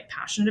pretty like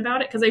passionate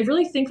about it. Cause I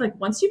really think like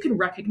once you can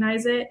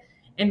recognize it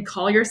and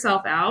call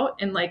yourself out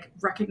and like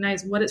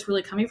recognize what it's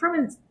really coming from,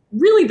 and it's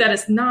really that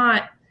it's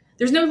not,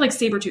 there's no like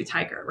saber-tooth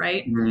tiger,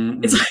 right?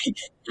 Mm-hmm. It's like,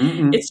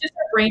 it's just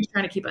our brain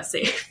trying to keep us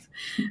safe.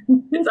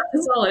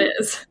 That's all it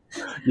is.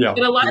 Yeah.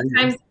 But a lot of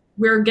times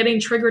we're getting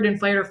triggered in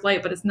fight or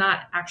flight, but it's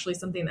not actually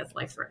something that's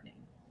life-threatening.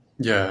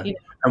 Yeah. You know?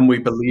 And we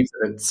believe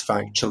that it's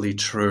factually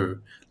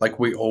true. Like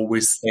we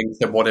always think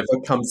that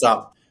whatever comes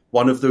up,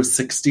 one of those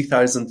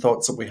 60,000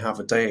 thoughts that we have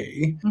a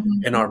day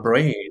in our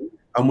brain,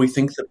 and we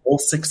think that all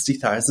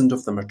 60,000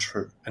 of them are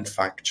true and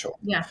factual.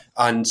 Yeah.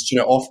 And, you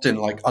know, often,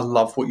 like, I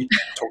love what you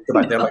talked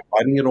about. They're like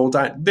writing it all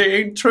down. They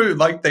ain't true.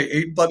 Like, they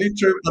ain't bloody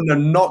true. And they're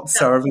not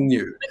serving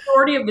you. The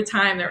majority of the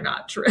time, they're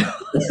not true.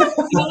 Feelings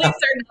are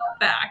not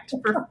fact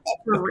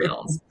for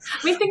reals.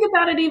 I mean, think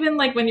about it even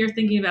like when you're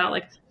thinking about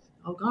like,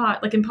 oh God,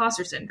 like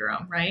imposter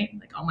syndrome, right?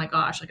 Like, oh my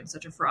gosh, like I'm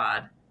such a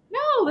fraud.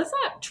 No, that's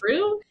not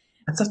true.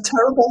 It's a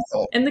terrible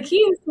thought. And the key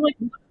is to like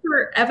look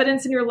for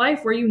evidence in your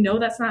life where you know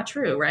that's not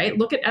true, right?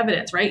 Look at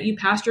evidence, right? You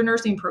passed your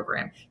nursing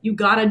program. You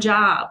got a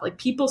job. Like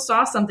people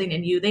saw something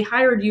in you. They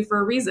hired you for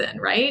a reason,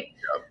 right?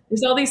 Yep.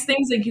 There's all these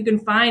things that you can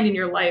find in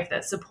your life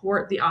that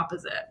support the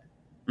opposite.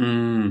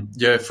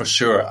 Yeah, for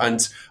sure.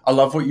 And I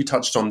love what you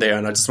touched on there.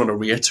 And I just want to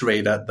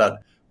reiterate it, that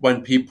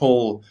when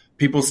people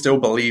still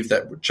believe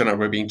that, you know,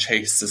 we're being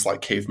chased as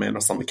like cavemen or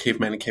something,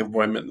 cavemen and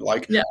cavewomen.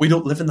 Like, we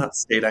don't live in that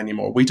state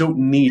anymore. We don't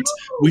need,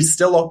 we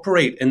still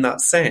operate in that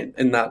sense,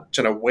 in that,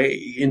 you know, way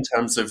in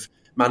terms of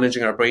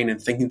managing our brain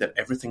and thinking that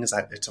everything is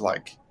out there to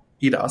like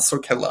eat us or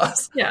kill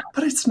us. Yeah.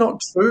 But it's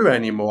not true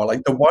anymore.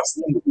 Like the worst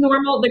thing.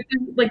 Normal,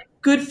 like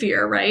good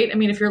fear, right? I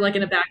mean, if you're like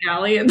in a back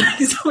alley and like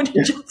someone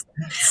just,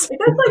 like,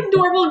 that's like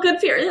normal good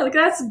fear. Yeah, like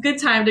that's a good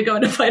time to go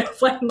into fight or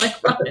flight and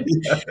like run.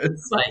 Yes.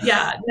 But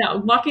yeah, no,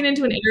 walking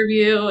into an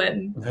interview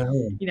and,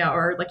 you know,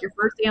 or like your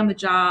first day on the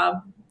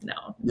job,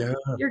 no,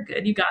 you're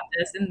good. You got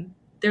this. And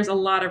there's a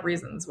lot of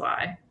reasons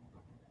why.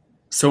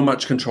 So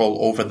much control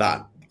over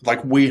that.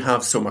 Like we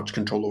have so much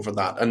control over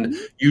that. And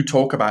you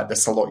talk about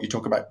this a lot. You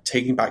talk about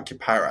taking back your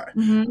power.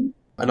 And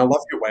I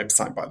love your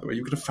website, by the way.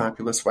 You've got a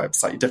fabulous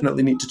website. You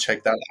definitely need to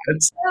check that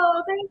out.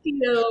 Oh, thank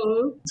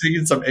you.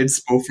 Taking some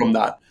inspo from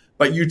that.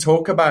 But you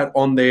talk about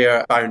on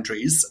their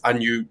boundaries,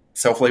 and you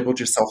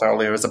self-labeled yourself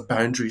earlier as a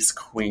boundaries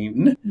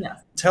queen.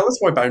 Yes. Tell us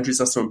why boundaries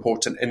are so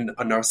important in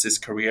a nurse's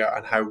career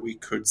and how we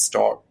could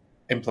start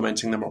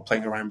implementing them or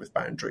playing around with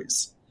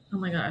boundaries. Oh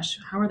my gosh,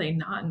 how are they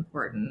not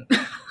important?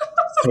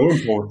 So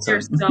important.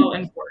 They're so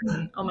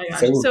important. Oh my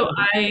gosh. So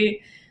I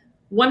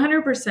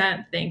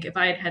 100% think if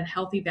I had had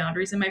healthy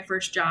boundaries in my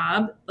first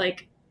job,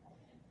 like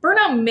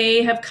burnout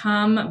may have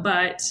come,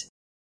 but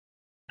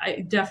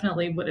I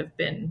definitely would have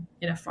been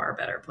in a far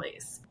better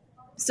place.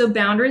 So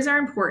boundaries are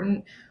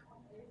important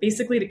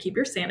basically to keep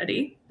your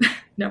sanity,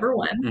 number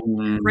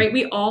one, right?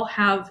 We all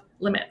have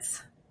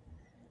limits.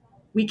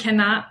 We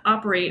cannot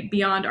operate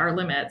beyond our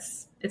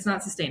limits. It's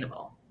not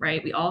sustainable,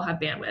 right? We all have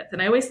bandwidth.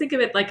 And I always think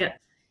of it like a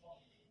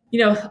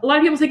lot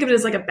of people think of it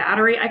as like a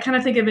battery. I kind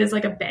of think of it as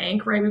like a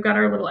bank, right? We've got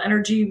our little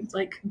energy,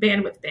 like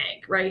bandwidth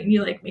bank, right? And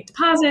you like make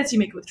deposits, you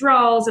make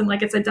withdrawals, and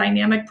like it's a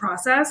dynamic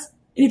process.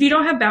 And if you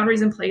don't have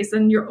boundaries in place,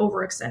 then you're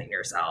overextending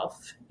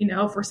yourself,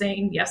 if we're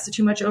saying yes to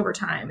too much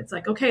overtime, it's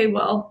like, okay,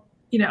 well,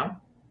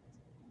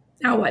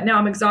 now what? Now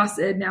I'm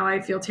exhausted. Now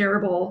I feel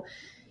terrible,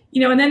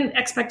 and then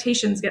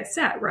expectations get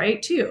set,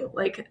 right? Too.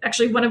 Like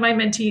actually one of my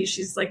mentees,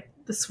 she's like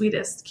the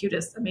sweetest,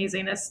 cutest,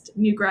 amazingest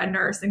new grad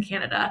nurse in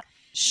Canada.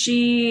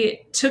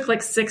 She took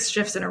like 6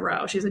 shifts in a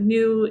row. She's a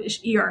new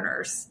ER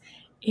nurse.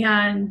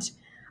 And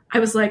I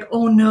was like,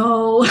 oh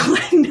no,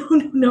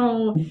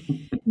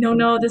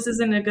 no, this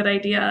isn't a good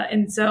idea.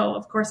 And so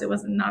of course it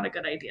was not a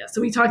good idea. So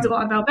we talked a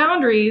lot about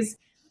boundaries,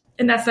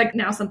 and that's like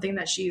now something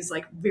that she's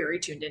like very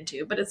tuned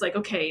into, but it's like,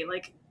 okay,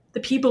 like the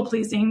people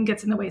pleasing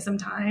gets in the way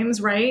sometimes,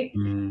 right?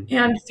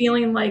 And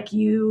feeling like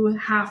you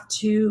have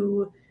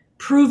to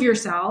prove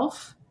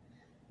yourself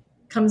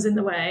comes in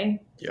the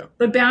way. Yeah.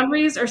 But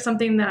boundaries are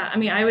something that,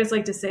 I always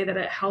like to say that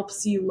it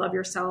helps you love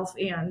yourself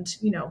and,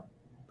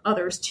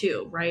 others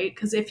too, right?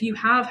 Because if you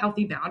have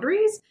healthy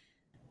boundaries,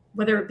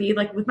 whether it be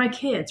like with my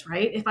kids,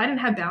 right? If I didn't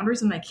have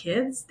boundaries with my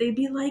kids, they'd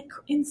be like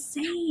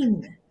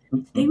insane.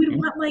 They would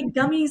want like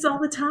gummies all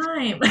the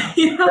time,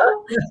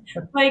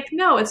 Like,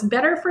 no, it's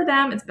better for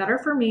them. It's better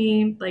for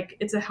me. Like,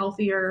 it's a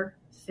healthier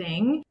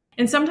thing.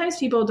 And sometimes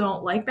people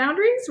don't like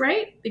boundaries,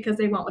 right? Because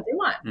they want what they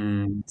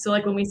want. So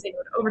like when we say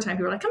no to overtime,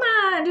 people are like, come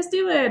on, just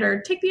do it, or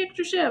take the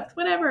extra shift,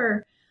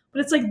 whatever.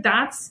 But it's like,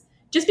 that's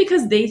just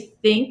because they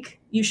think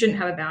you shouldn't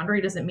have a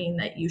boundary doesn't mean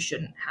that you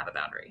shouldn't have a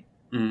boundary.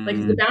 Like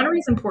if the boundary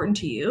is important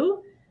to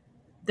you,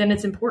 then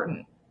it's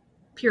important,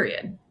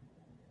 period.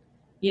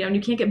 And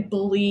you can't get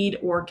bullied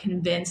or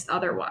convinced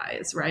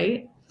otherwise,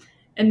 right?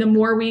 And the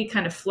more we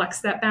kind of flex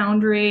that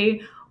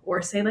boundary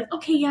or say like,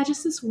 okay, yeah,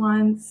 just this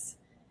once,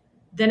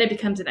 then it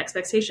becomes an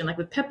expectation. Like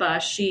with Pippa,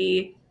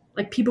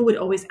 people would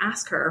always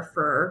ask her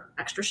for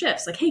extra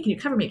shifts. Like, hey, can you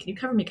cover me? Can you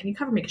cover me? Can you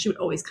cover me? Because she would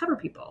always cover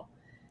people.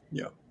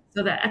 Yeah.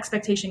 So that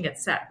expectation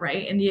gets set,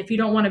 right? And if you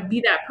don't want to be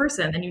that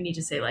person, then you need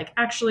to say like,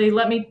 actually,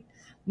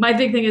 my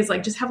big thing is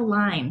like, just have a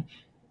line.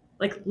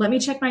 Like, let me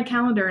check my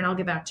calendar and I'll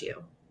get back to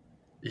you.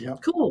 Yeah.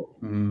 Cool.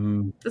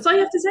 That's all you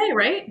have to say,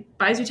 right?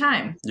 Buys you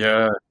time.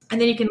 Yeah. And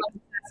then you can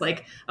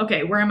like,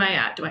 okay, where am I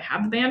at? Do I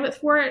have the bandwidth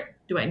for it?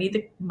 Do I need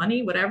the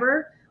money?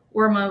 Whatever.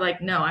 Or am I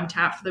like, no, I'm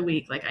tapped for the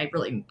week. Like, I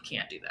really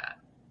can't do that,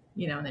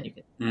 and then you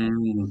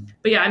can.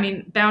 But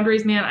yeah,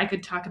 boundaries, man, I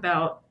could talk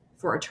about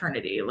for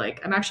eternity.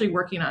 Like, I'm actually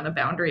working on a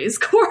boundaries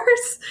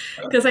course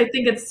because I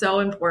think it's so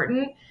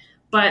important.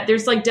 But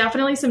there's like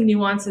definitely some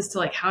nuances to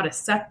like how to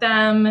set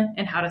them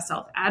and how to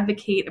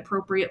self-advocate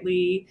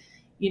appropriately,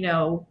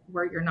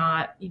 where you're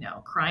not,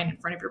 crying in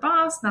front of your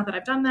boss. Not that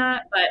I've done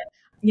that, but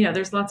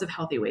there's lots of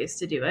healthy ways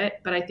to do it.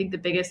 But I think the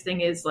biggest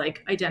thing is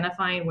like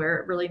identifying where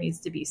it really needs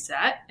to be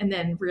set and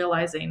then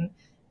realizing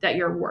that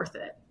you're worth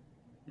it.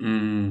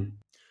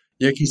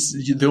 Yeah, because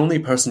the only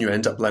person you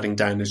end up letting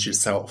down is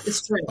yourself.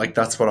 It's true. Like,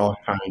 that's what I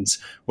find.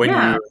 When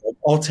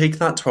I'll take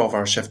that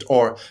 12-hour shift,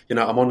 or,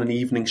 I'm on an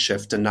evening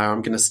shift and now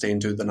I'm going to stay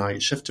and do the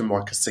night shift and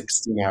work a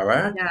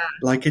 16-hour. Yeah.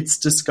 Like, it's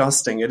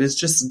disgusting. It is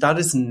just, that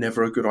is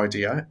never a good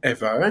idea,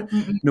 ever.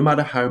 No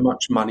matter how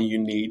much money you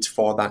need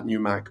for that new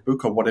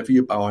MacBook or whatever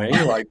you're buying,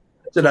 like,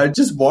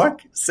 just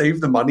work,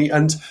 save the money.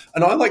 And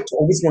I like to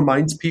always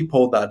remind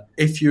people that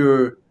if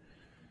you're,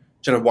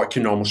 work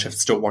your normal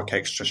shifts, don't work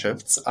extra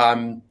shifts.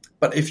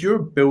 But if you're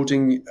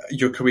building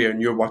your career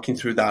and you're working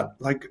through that,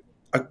 like,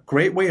 a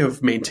great way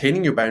of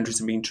maintaining your boundaries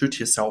and being true to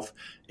yourself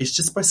is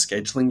just by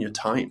scheduling your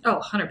time. Oh,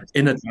 100%.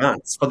 In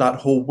advance for that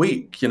whole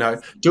week.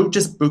 Don't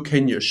just book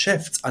in your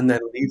shifts and then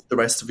leave the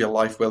rest of your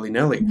life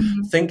willy-nilly.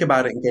 Mm-hmm. Think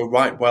about it and go,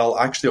 right, well,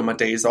 actually on my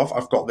days off,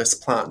 I've got this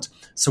planned.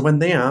 So when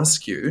they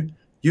ask you,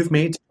 you've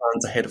made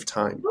plans ahead of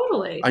time.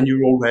 Totally. And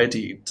you're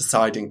already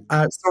deciding,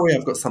 sorry,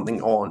 I've got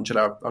something on,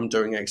 I'm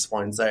doing X,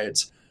 Y, and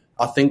Z.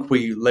 I think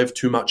we live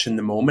too much in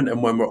the moment,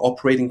 and when we're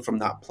operating from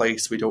that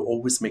place, we don't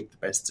always make the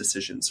best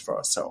decisions for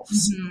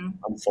ourselves,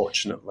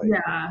 unfortunately.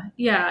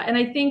 Yeah. And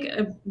I think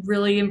a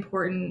really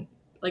important,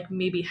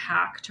 maybe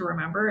hack to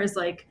remember is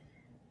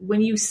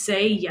when you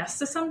say yes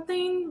to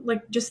something,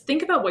 just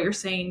think about what you're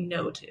saying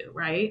no to,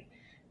 right?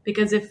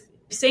 Because if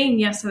saying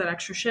yes to that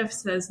extra shift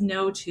says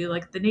no to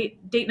the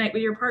date night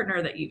with your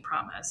partner that you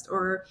promised,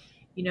 or,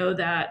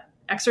 that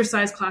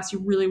exercise class you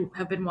really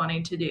have been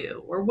wanting to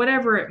do, or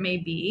whatever it may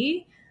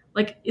be,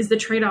 is the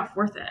trade-off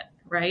worth it?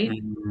 Right.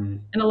 Mm-hmm.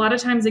 And a lot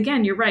of times,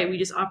 again, you're right. We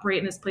just operate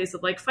in this place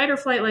of fight or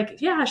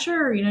flight, yeah,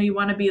 sure. You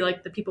want to be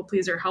the people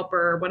pleaser,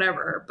 helper, or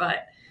whatever.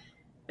 But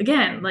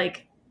again,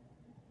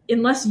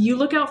 unless you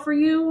look out for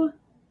you,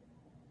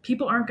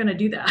 people aren't going to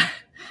do that.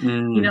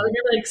 Mm.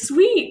 You're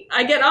sweet,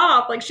 I get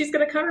off. She's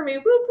going to cover me.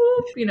 Whoop,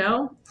 whoop,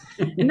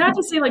 and not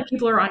to say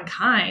people are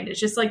unkind. It's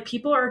just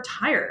people are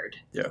tired.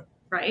 Yeah.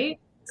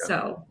 Right. Yeah.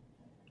 So.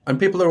 And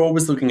people are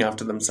always looking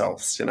after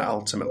themselves,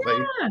 ultimately.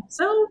 Yeah.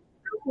 So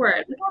go for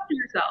it. Look after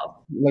yourself.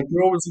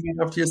 You're always looking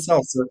after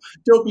yourself. So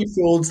don't be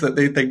fooled that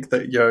they think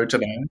that you're,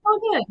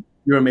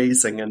 you're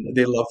amazing and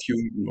they love you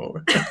even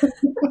more.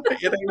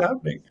 It ain't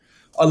happening.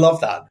 I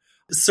love that.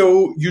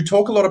 So you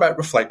talk a lot about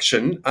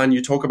reflection and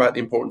you talk about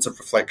the importance of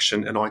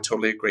reflection, and I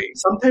totally agree.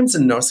 Sometimes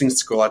in nursing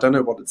school, I don't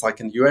know what it's like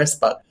in the US,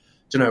 but,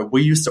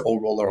 we used to all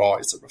roll our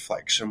eyes at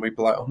reflection. We'd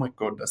be like, oh my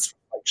goodness,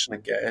 reflection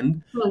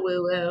again.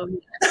 Woo.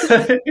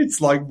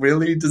 It's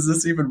really, does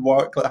this even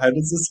work? How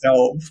does this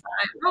help?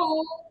 I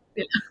know.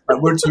 Yeah.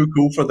 We're too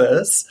cool for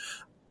this.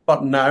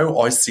 But now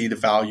I see the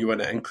value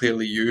in it, and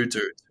clearly you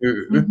do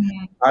too.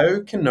 Mm-hmm. How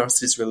can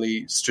nurses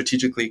really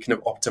strategically kind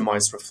of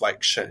optimize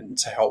reflection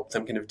to help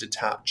them kind of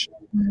detach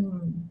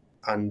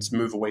and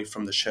move away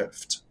from the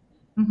shift?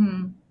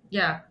 Mm-hmm.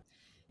 Yeah.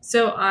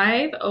 So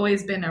I've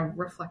always been a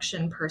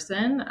reflection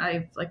person.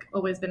 I've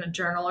always been a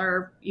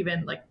journaler,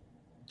 even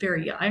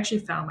very young. I actually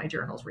found my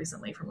journals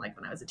recently from when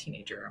I was a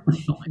teenager. I'm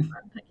oh my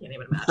God, I can't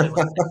even imagine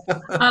what's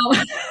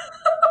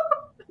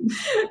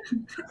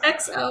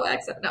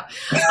XOXO. No.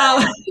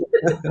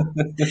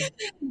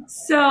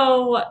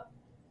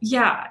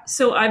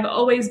 So I've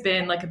always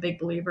been a big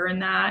believer in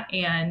that,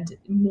 and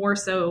more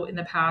so in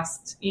the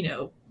past,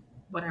 many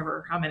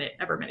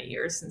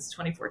years since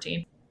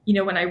 2014.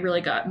 When I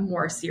really got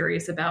more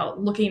serious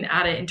about looking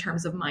at it in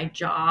terms of my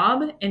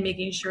job and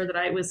making sure that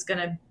I was going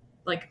to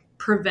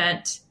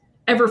prevent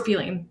ever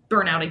feeling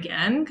burnout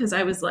again. Cause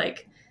I was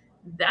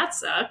that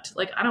sucked.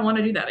 I don't want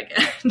to do that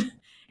again.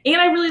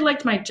 And I really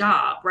liked my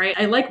job, right?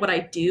 I like what I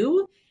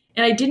do,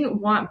 and I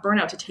didn't want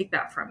burnout to take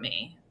that from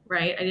me,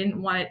 right? I didn't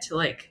want it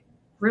to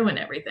ruin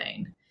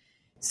everything.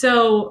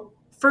 So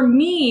for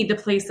me, the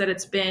place that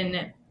it's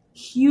been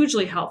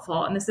hugely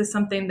helpful, and this is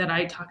something that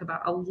I talk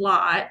about a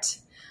lot,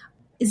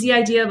 is the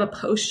idea of a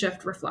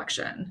post-shift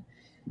reflection.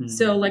 Mm-hmm.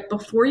 So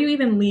before you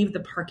even leave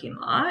the parking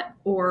lot,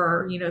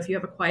 or, if you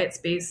have a quiet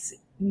space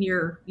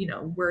near,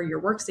 where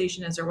your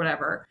workstation is or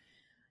whatever,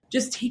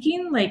 just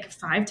taking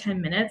 5-10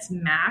 minutes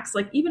max,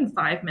 even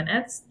 5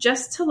 minutes,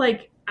 just to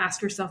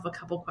ask yourself a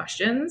couple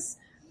questions.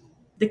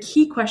 The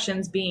key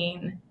questions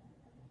being,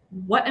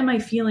 what am I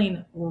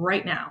feeling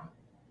right now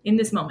in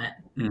this moment?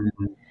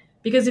 Mm-hmm.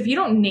 Because if you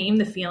don't name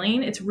the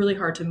feeling, it's really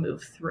hard to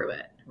move through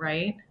it,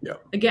 right? Yeah.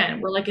 Again,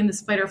 we're in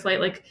this fight or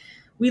flight.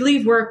 We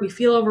leave work, we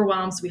feel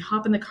overwhelmed, so we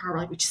hop in the car,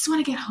 we're we just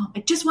want to get home.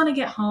 I just want to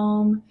get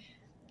home.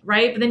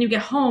 Right. But then you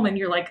get home and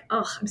you're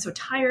ugh, I'm so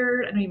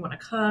tired. I don't even want to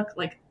cook.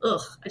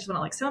 Ugh, I just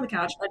want to sit on the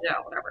couch, let it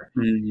out, whatever.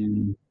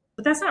 Mm-hmm.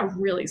 But that's not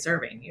really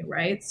serving you.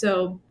 Right.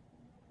 So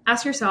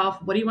ask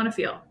yourself, what do you want to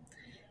feel?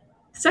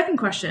 Second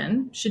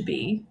question should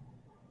be,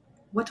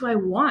 what do I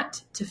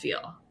want to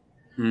feel?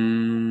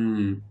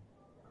 Mm.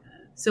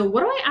 So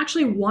what do I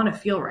actually want to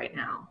feel right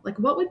now?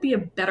 What would be a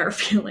better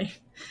feeling?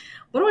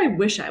 What do I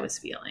wish I was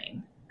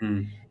feeling?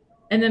 Mm.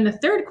 And then the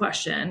third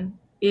question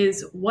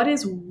is, what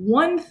is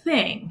one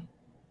thing,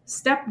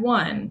 step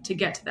one, to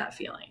get to that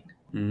feeling?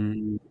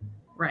 Mm.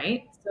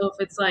 Right? So if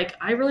it's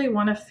I really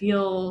want to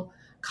feel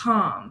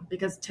calm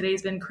because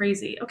today's been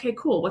crazy. Okay,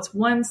 cool. What's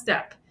one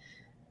step?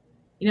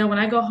 When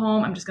I go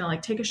home, I'm just going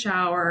to take a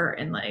shower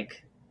and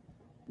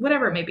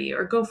whatever it may be,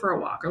 or go for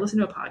a walk or listen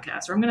to a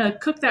podcast, or I'm going to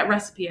cook that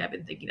recipe I've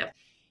been thinking of.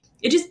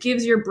 It just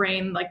gives your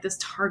brain this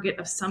target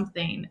of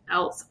something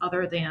else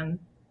other than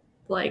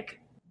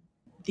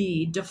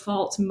the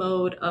default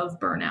mode of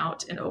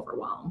burnout and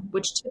overwhelm,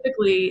 which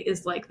typically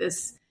is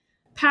this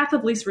path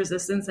of least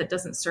resistance that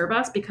doesn't serve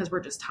us because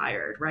we're just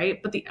tired,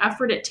 right? But the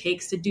effort it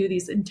takes to do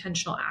these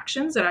intentional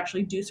actions that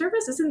actually do serve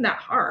us isn't that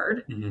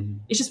hard. Mm-hmm.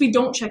 It's just we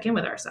don't check in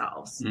with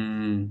ourselves.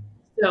 Mm.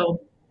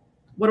 So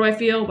what do I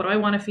feel? What do I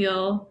want to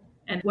feel?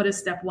 And what is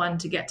step one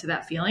to get to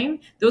that feeling?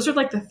 Those are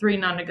like the 3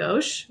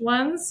 non-negotiable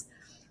ones.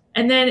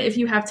 And then if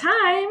you have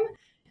time,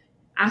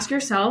 ask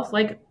yourself,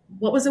 like,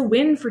 what was a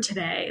win for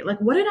today? Like,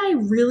 what did I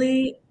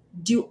really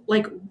do,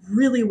 like,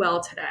 really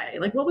well today?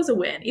 Like, what was a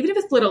win? Even if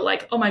it's little,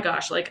 like, oh my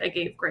gosh, like I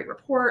gave great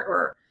report,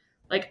 or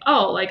like,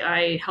 oh, like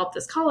I helped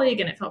this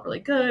colleague and it felt really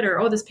good, or,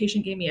 oh, this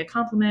patient gave me a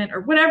compliment,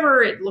 or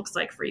whatever it looks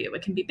like for you.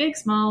 It can be big,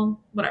 small,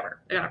 whatever.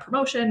 I got a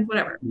promotion,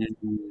 whatever.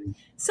 Mm-hmm.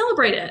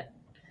 Celebrate it,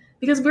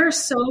 because we're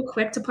so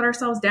quick to put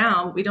ourselves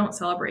down, but we don't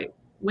celebrate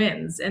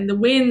wins. And the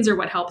wins are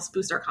what helps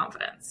boost our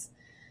confidence.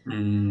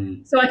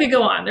 Mm. So I could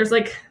go on. There's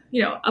like,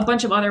 a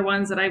bunch of other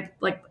ones that I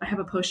have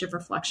a post-shift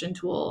reflection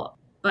tool,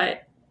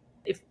 but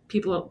if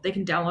people, they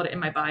can download it in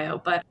my bio,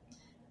 but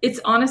it's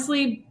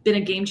honestly been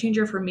a game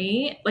changer for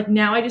me. Like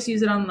now I just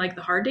use it on like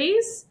the hard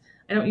days.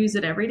 I don't use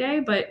it every day,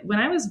 but when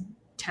I was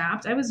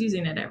tapped, I was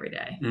using it every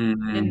day.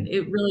 Mm-hmm. And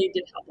it really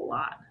did help a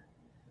lot.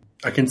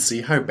 I can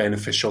see how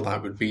beneficial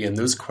that would be. And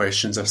those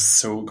questions are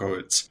so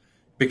good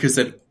because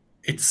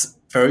it's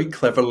very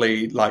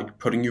cleverly like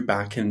putting you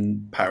back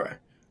in power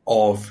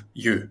of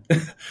you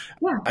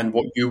and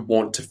what you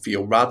want to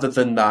feel, rather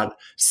than that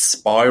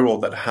spiral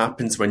that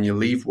happens when you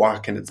leave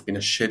work and it's been a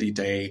shitty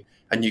day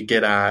and you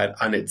get out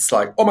and it's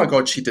like, oh my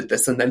God, she did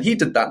this and then he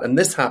did that and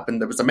this happened.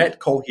 There was a med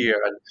call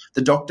here and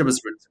the doctor was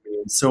rude to me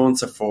and so on and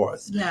so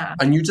forth. Yeah.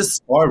 And you just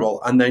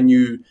spiral and then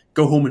you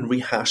go home and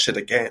rehash it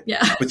again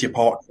with your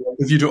partner.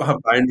 If you don't have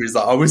boundaries,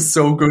 I was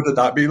so good at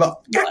that, being like,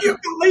 can you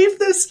believe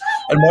this?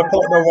 And my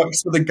partner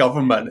works for the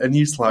government and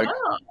he's like,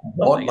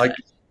 what? Like,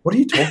 what are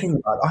you talking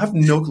about? I have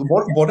no clue.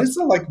 What is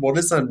it? Like, what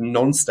is a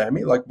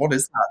non-STEMI? Like, what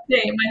is that?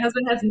 Same. My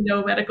husband has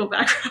no medical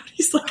background.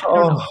 He's like, I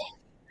don't know.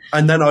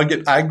 And then I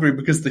get angry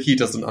because he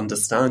doesn't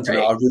understand. Right.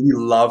 I really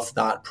love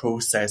that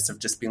process of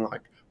just being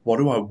like, what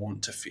do I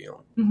want to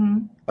feel?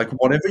 Mm-hmm. Like,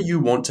 whatever you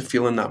want to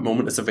feel in that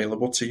moment is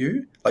available to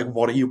you. Like,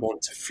 what do you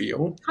want to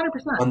feel? 100%.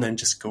 And then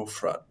just go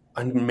for it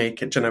and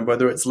make it,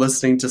 whether it's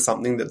listening to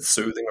something that's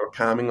soothing or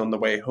calming on the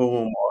way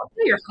home, or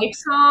your hype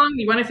song,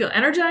 you want to feel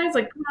energized,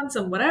 like put on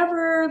some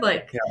whatever,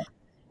 like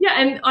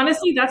and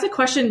honestly, that's a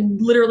question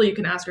literally you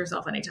can ask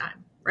yourself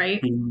anytime,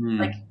 right? Mm-hmm.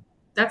 Like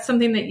that's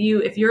something that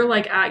if you're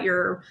like at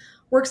your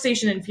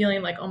workstation and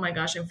feeling like, oh my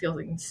gosh, I'm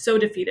feeling so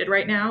defeated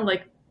right now,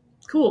 like,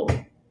 cool,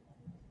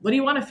 what do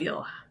you want to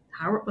feel?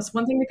 What's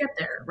one thing to get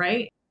there,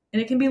 right?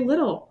 And it can be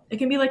little. It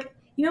can be like,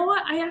 you know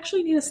what, I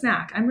actually need a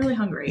snack, I'm really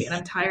hungry and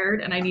I'm tired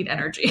and I need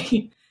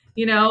energy.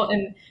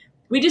 And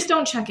we just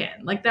don't check in.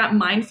 Like that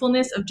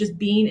mindfulness of just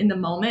being in the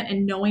moment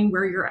and knowing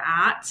where you're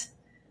at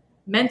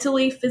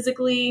mentally,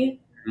 physically.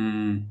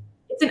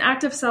 It's an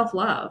act of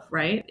self-love,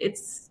 right?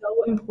 It's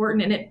so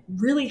important and it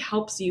really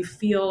helps you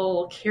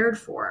feel cared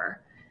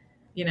for,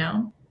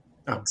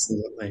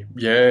 Absolutely.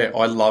 Yeah,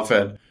 I love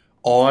it.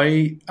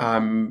 I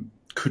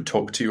could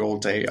talk to you all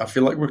day. I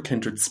feel like we're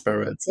kindred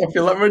spirits. I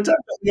feel like we're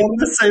definitely on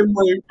the same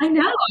wave. I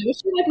know. I wish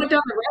we went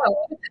down the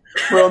road.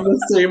 We're on the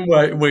same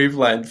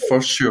wavelength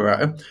for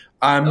sure.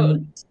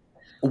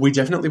 We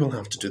definitely will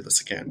have to do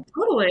this again.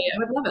 Totally. I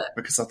would love it.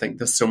 Because I think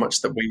there's so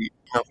much that we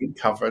haven't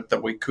covered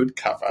that we could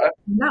cover.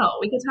 No,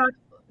 we could talk.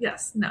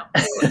 Yes, no.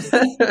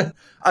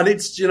 And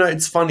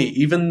it's funny,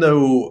 even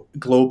though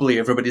globally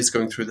everybody's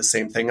going through the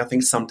same thing, I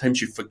think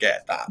sometimes you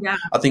forget that. Yeah.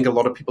 I think a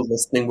lot of people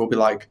listening will be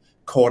like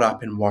caught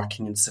up in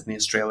working in Sydney,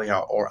 Australia,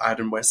 or out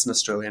in Western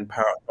Australia and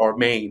Perth or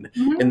Maine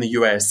in the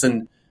US.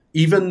 And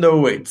even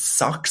though it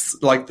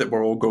sucks like that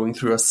we're all going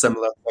through a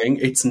similar thing,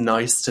 it's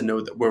nice to know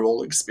that we're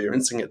all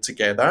experiencing it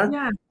together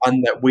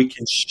and that we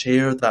can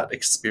share that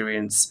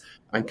experience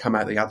and come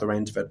out the other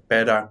end of it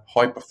better,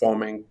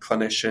 high-performing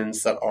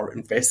clinicians that are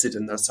invested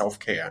in their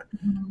self-care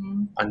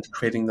and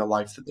creating the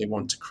life that they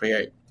want to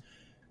create.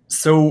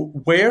 So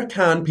where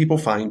can people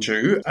find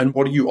you and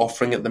what are you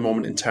offering at the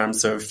moment in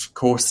terms of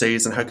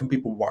courses and how can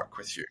people work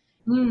with you?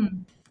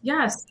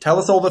 Yes. Tell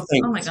us all the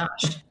things. Oh my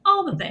gosh.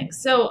 All the things.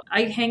 So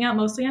I hang out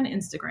mostly on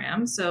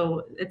Instagram.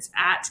 So it's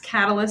at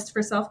Catalyst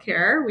for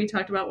Self-Care. We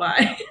talked about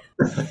why.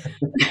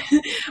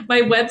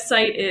 My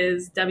website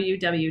is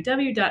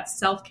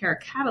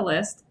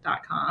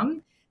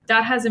www.selfcarecatalyst.com.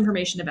 That has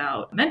information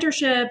about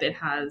mentorship. It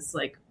has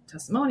like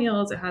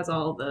testimonials. It has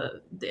all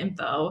the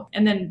info.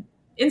 And then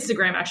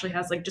Instagram actually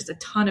has like just a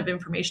ton of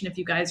information if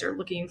you guys are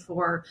looking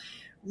for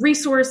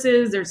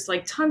resources. There's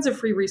like tons of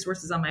free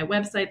resources on my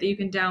website that you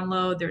can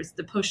download. There's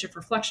the post-shift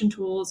reflection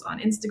tools on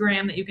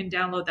Instagram that you can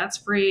download. That's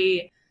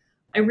free.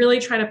 I really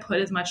try to put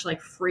as much like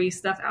free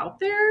stuff out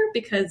there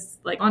because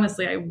like,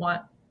 honestly, I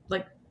want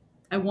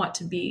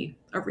to be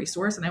a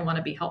resource and I want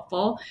to be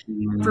helpful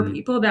for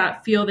people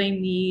that feel they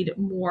need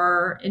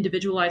more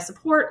individualized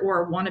support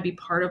or want to be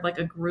part of like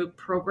a group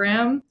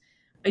program.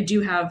 I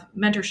do have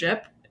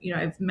mentorship.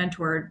 I've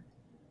mentored,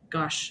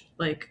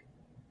 like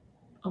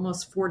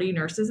almost 40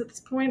 nurses at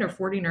this point,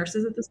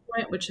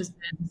 which has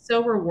been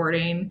so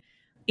rewarding.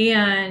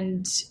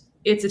 And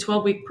it's a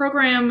 12-week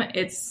program.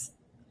 It's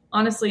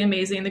honestly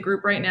amazing. The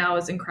group right now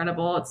is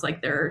incredible. It's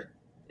like the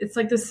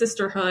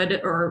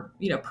sisterhood or,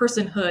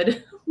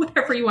 personhood,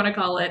 whatever you want to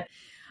call it.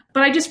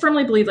 But I just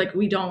firmly believe like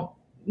we don't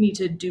need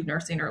to do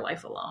nursing or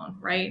life alone,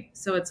 right?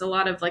 So it's a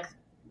lot of like,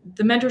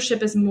 the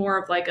mentorship is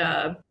more of like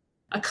a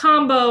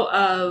combo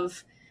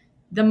of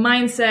the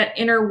mindset,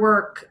 inner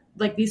work,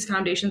 like these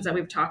foundations that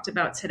we've talked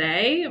about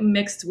today,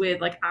 mixed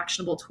with like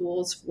actionable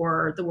tools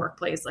for the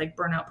workplace, like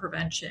burnout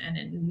prevention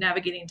and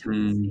navigating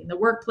toxicity in the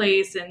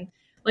workplace, and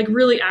like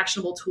really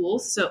actionable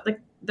tools. So like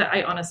that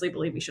I honestly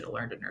believe we should have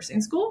learned in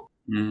nursing school,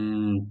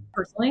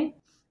 personally.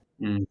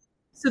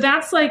 So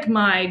that's like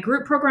my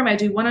group program. I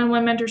do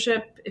one-on-one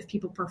mentorship if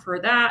people prefer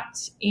that.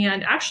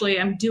 And actually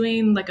I'm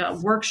doing like a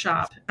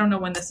workshop. I don't know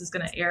when this is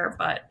going to air,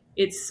 but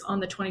it's on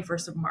the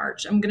 21st of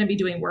March. I'm going to be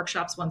doing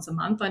workshops once a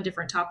month on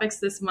different topics.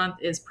 This month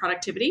is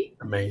productivity.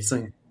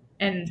 Amazing.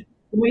 And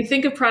when we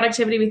think of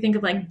productivity, we think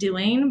of like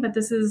doing, but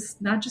this is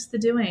not just the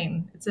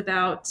doing. It's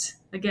about,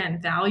 again,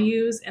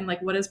 values and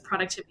like, what does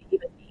productivity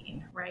even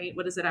mean, right?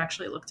 What does it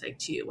actually look like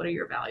to you? What are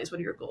your values? What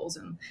are your goals?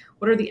 And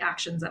what are the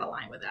actions that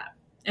align with that?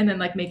 And then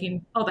like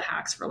making all the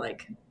hacks for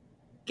like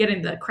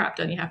getting the crap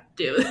done you have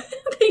to do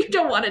that you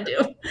don't want to do.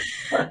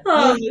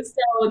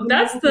 So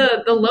that's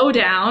the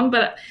lowdown,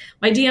 but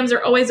my DMs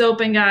are always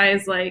open,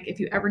 guys. Like if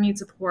you ever need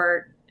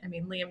support, I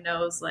mean, Liam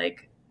knows,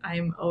 like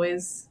I'm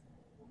always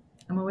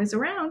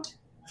around.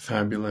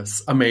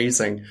 Fabulous.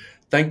 Amazing.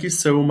 Thank you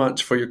so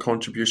much for your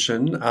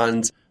contribution.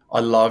 And I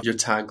love your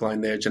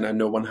tagline there, Jenna.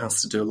 No one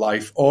has to do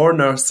life or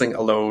nursing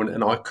alone.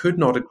 And I could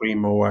not agree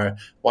more.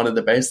 One of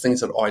the best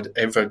things that I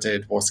ever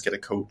did was get a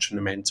coach and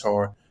a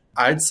mentor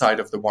outside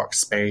of the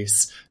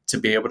workspace to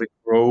be able to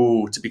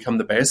grow, to become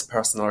the best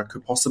person that I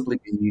could possibly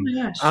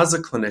be as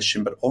a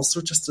clinician, but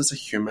also just as a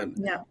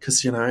human.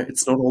 Because, you know,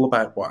 it's not all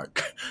about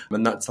work.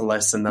 And that's a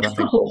lesson that I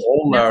think we're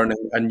all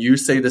learning. And you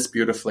say this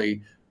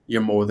beautifully. You're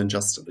more than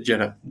just, you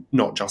know,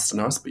 not just a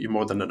nurse, but you're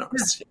more than a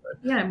nurse. You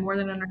know? Yeah, more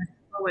than a nurse,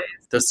 always.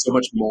 There's so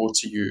much more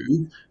to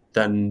you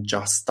than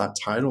just that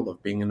title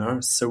of being a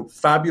nurse. So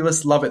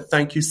fabulous. Love it.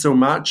 Thank you so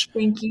much.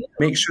 Thank you.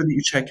 Make sure that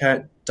you check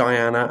out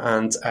Diana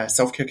and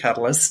Self-Care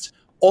Catalyst.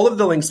 All of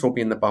the links will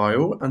be in the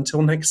bio.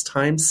 Until next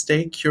time,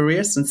 stay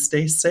curious and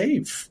stay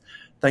safe.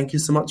 Thank you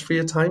so much for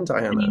your time,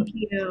 Diana. Thank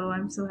you.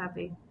 I'm so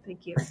happy.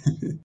 Thank you.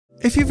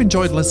 If you've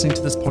enjoyed listening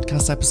to this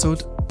podcast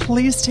episode,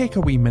 please take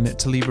a wee minute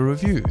to leave a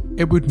review.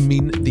 It would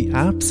mean the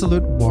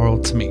absolute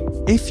world to me.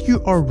 If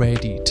you are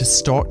ready to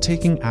start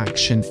taking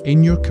action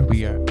in your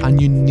career and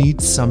you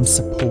need some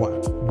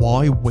support,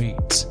 why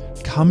wait?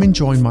 Come and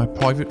join my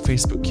private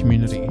Facebook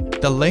community.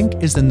 The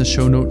link is in the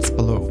show notes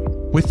below.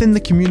 Within the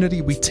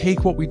community, we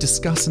take what we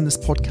discuss in this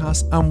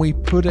podcast and we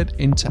put it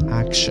into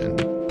action.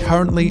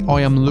 Currently,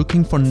 I am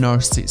looking for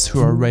nurses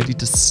who are ready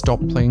to stop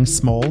playing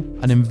small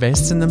and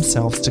invest in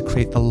themselves to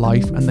create the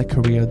life and the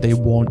career they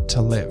want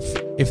to live.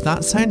 If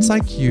that sounds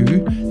like you,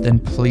 then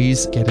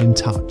please get in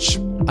touch.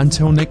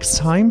 Until next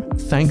time,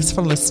 thanks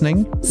for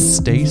listening,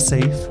 stay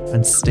safe,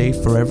 and stay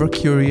forever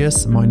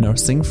curious, my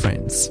nursing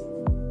friends.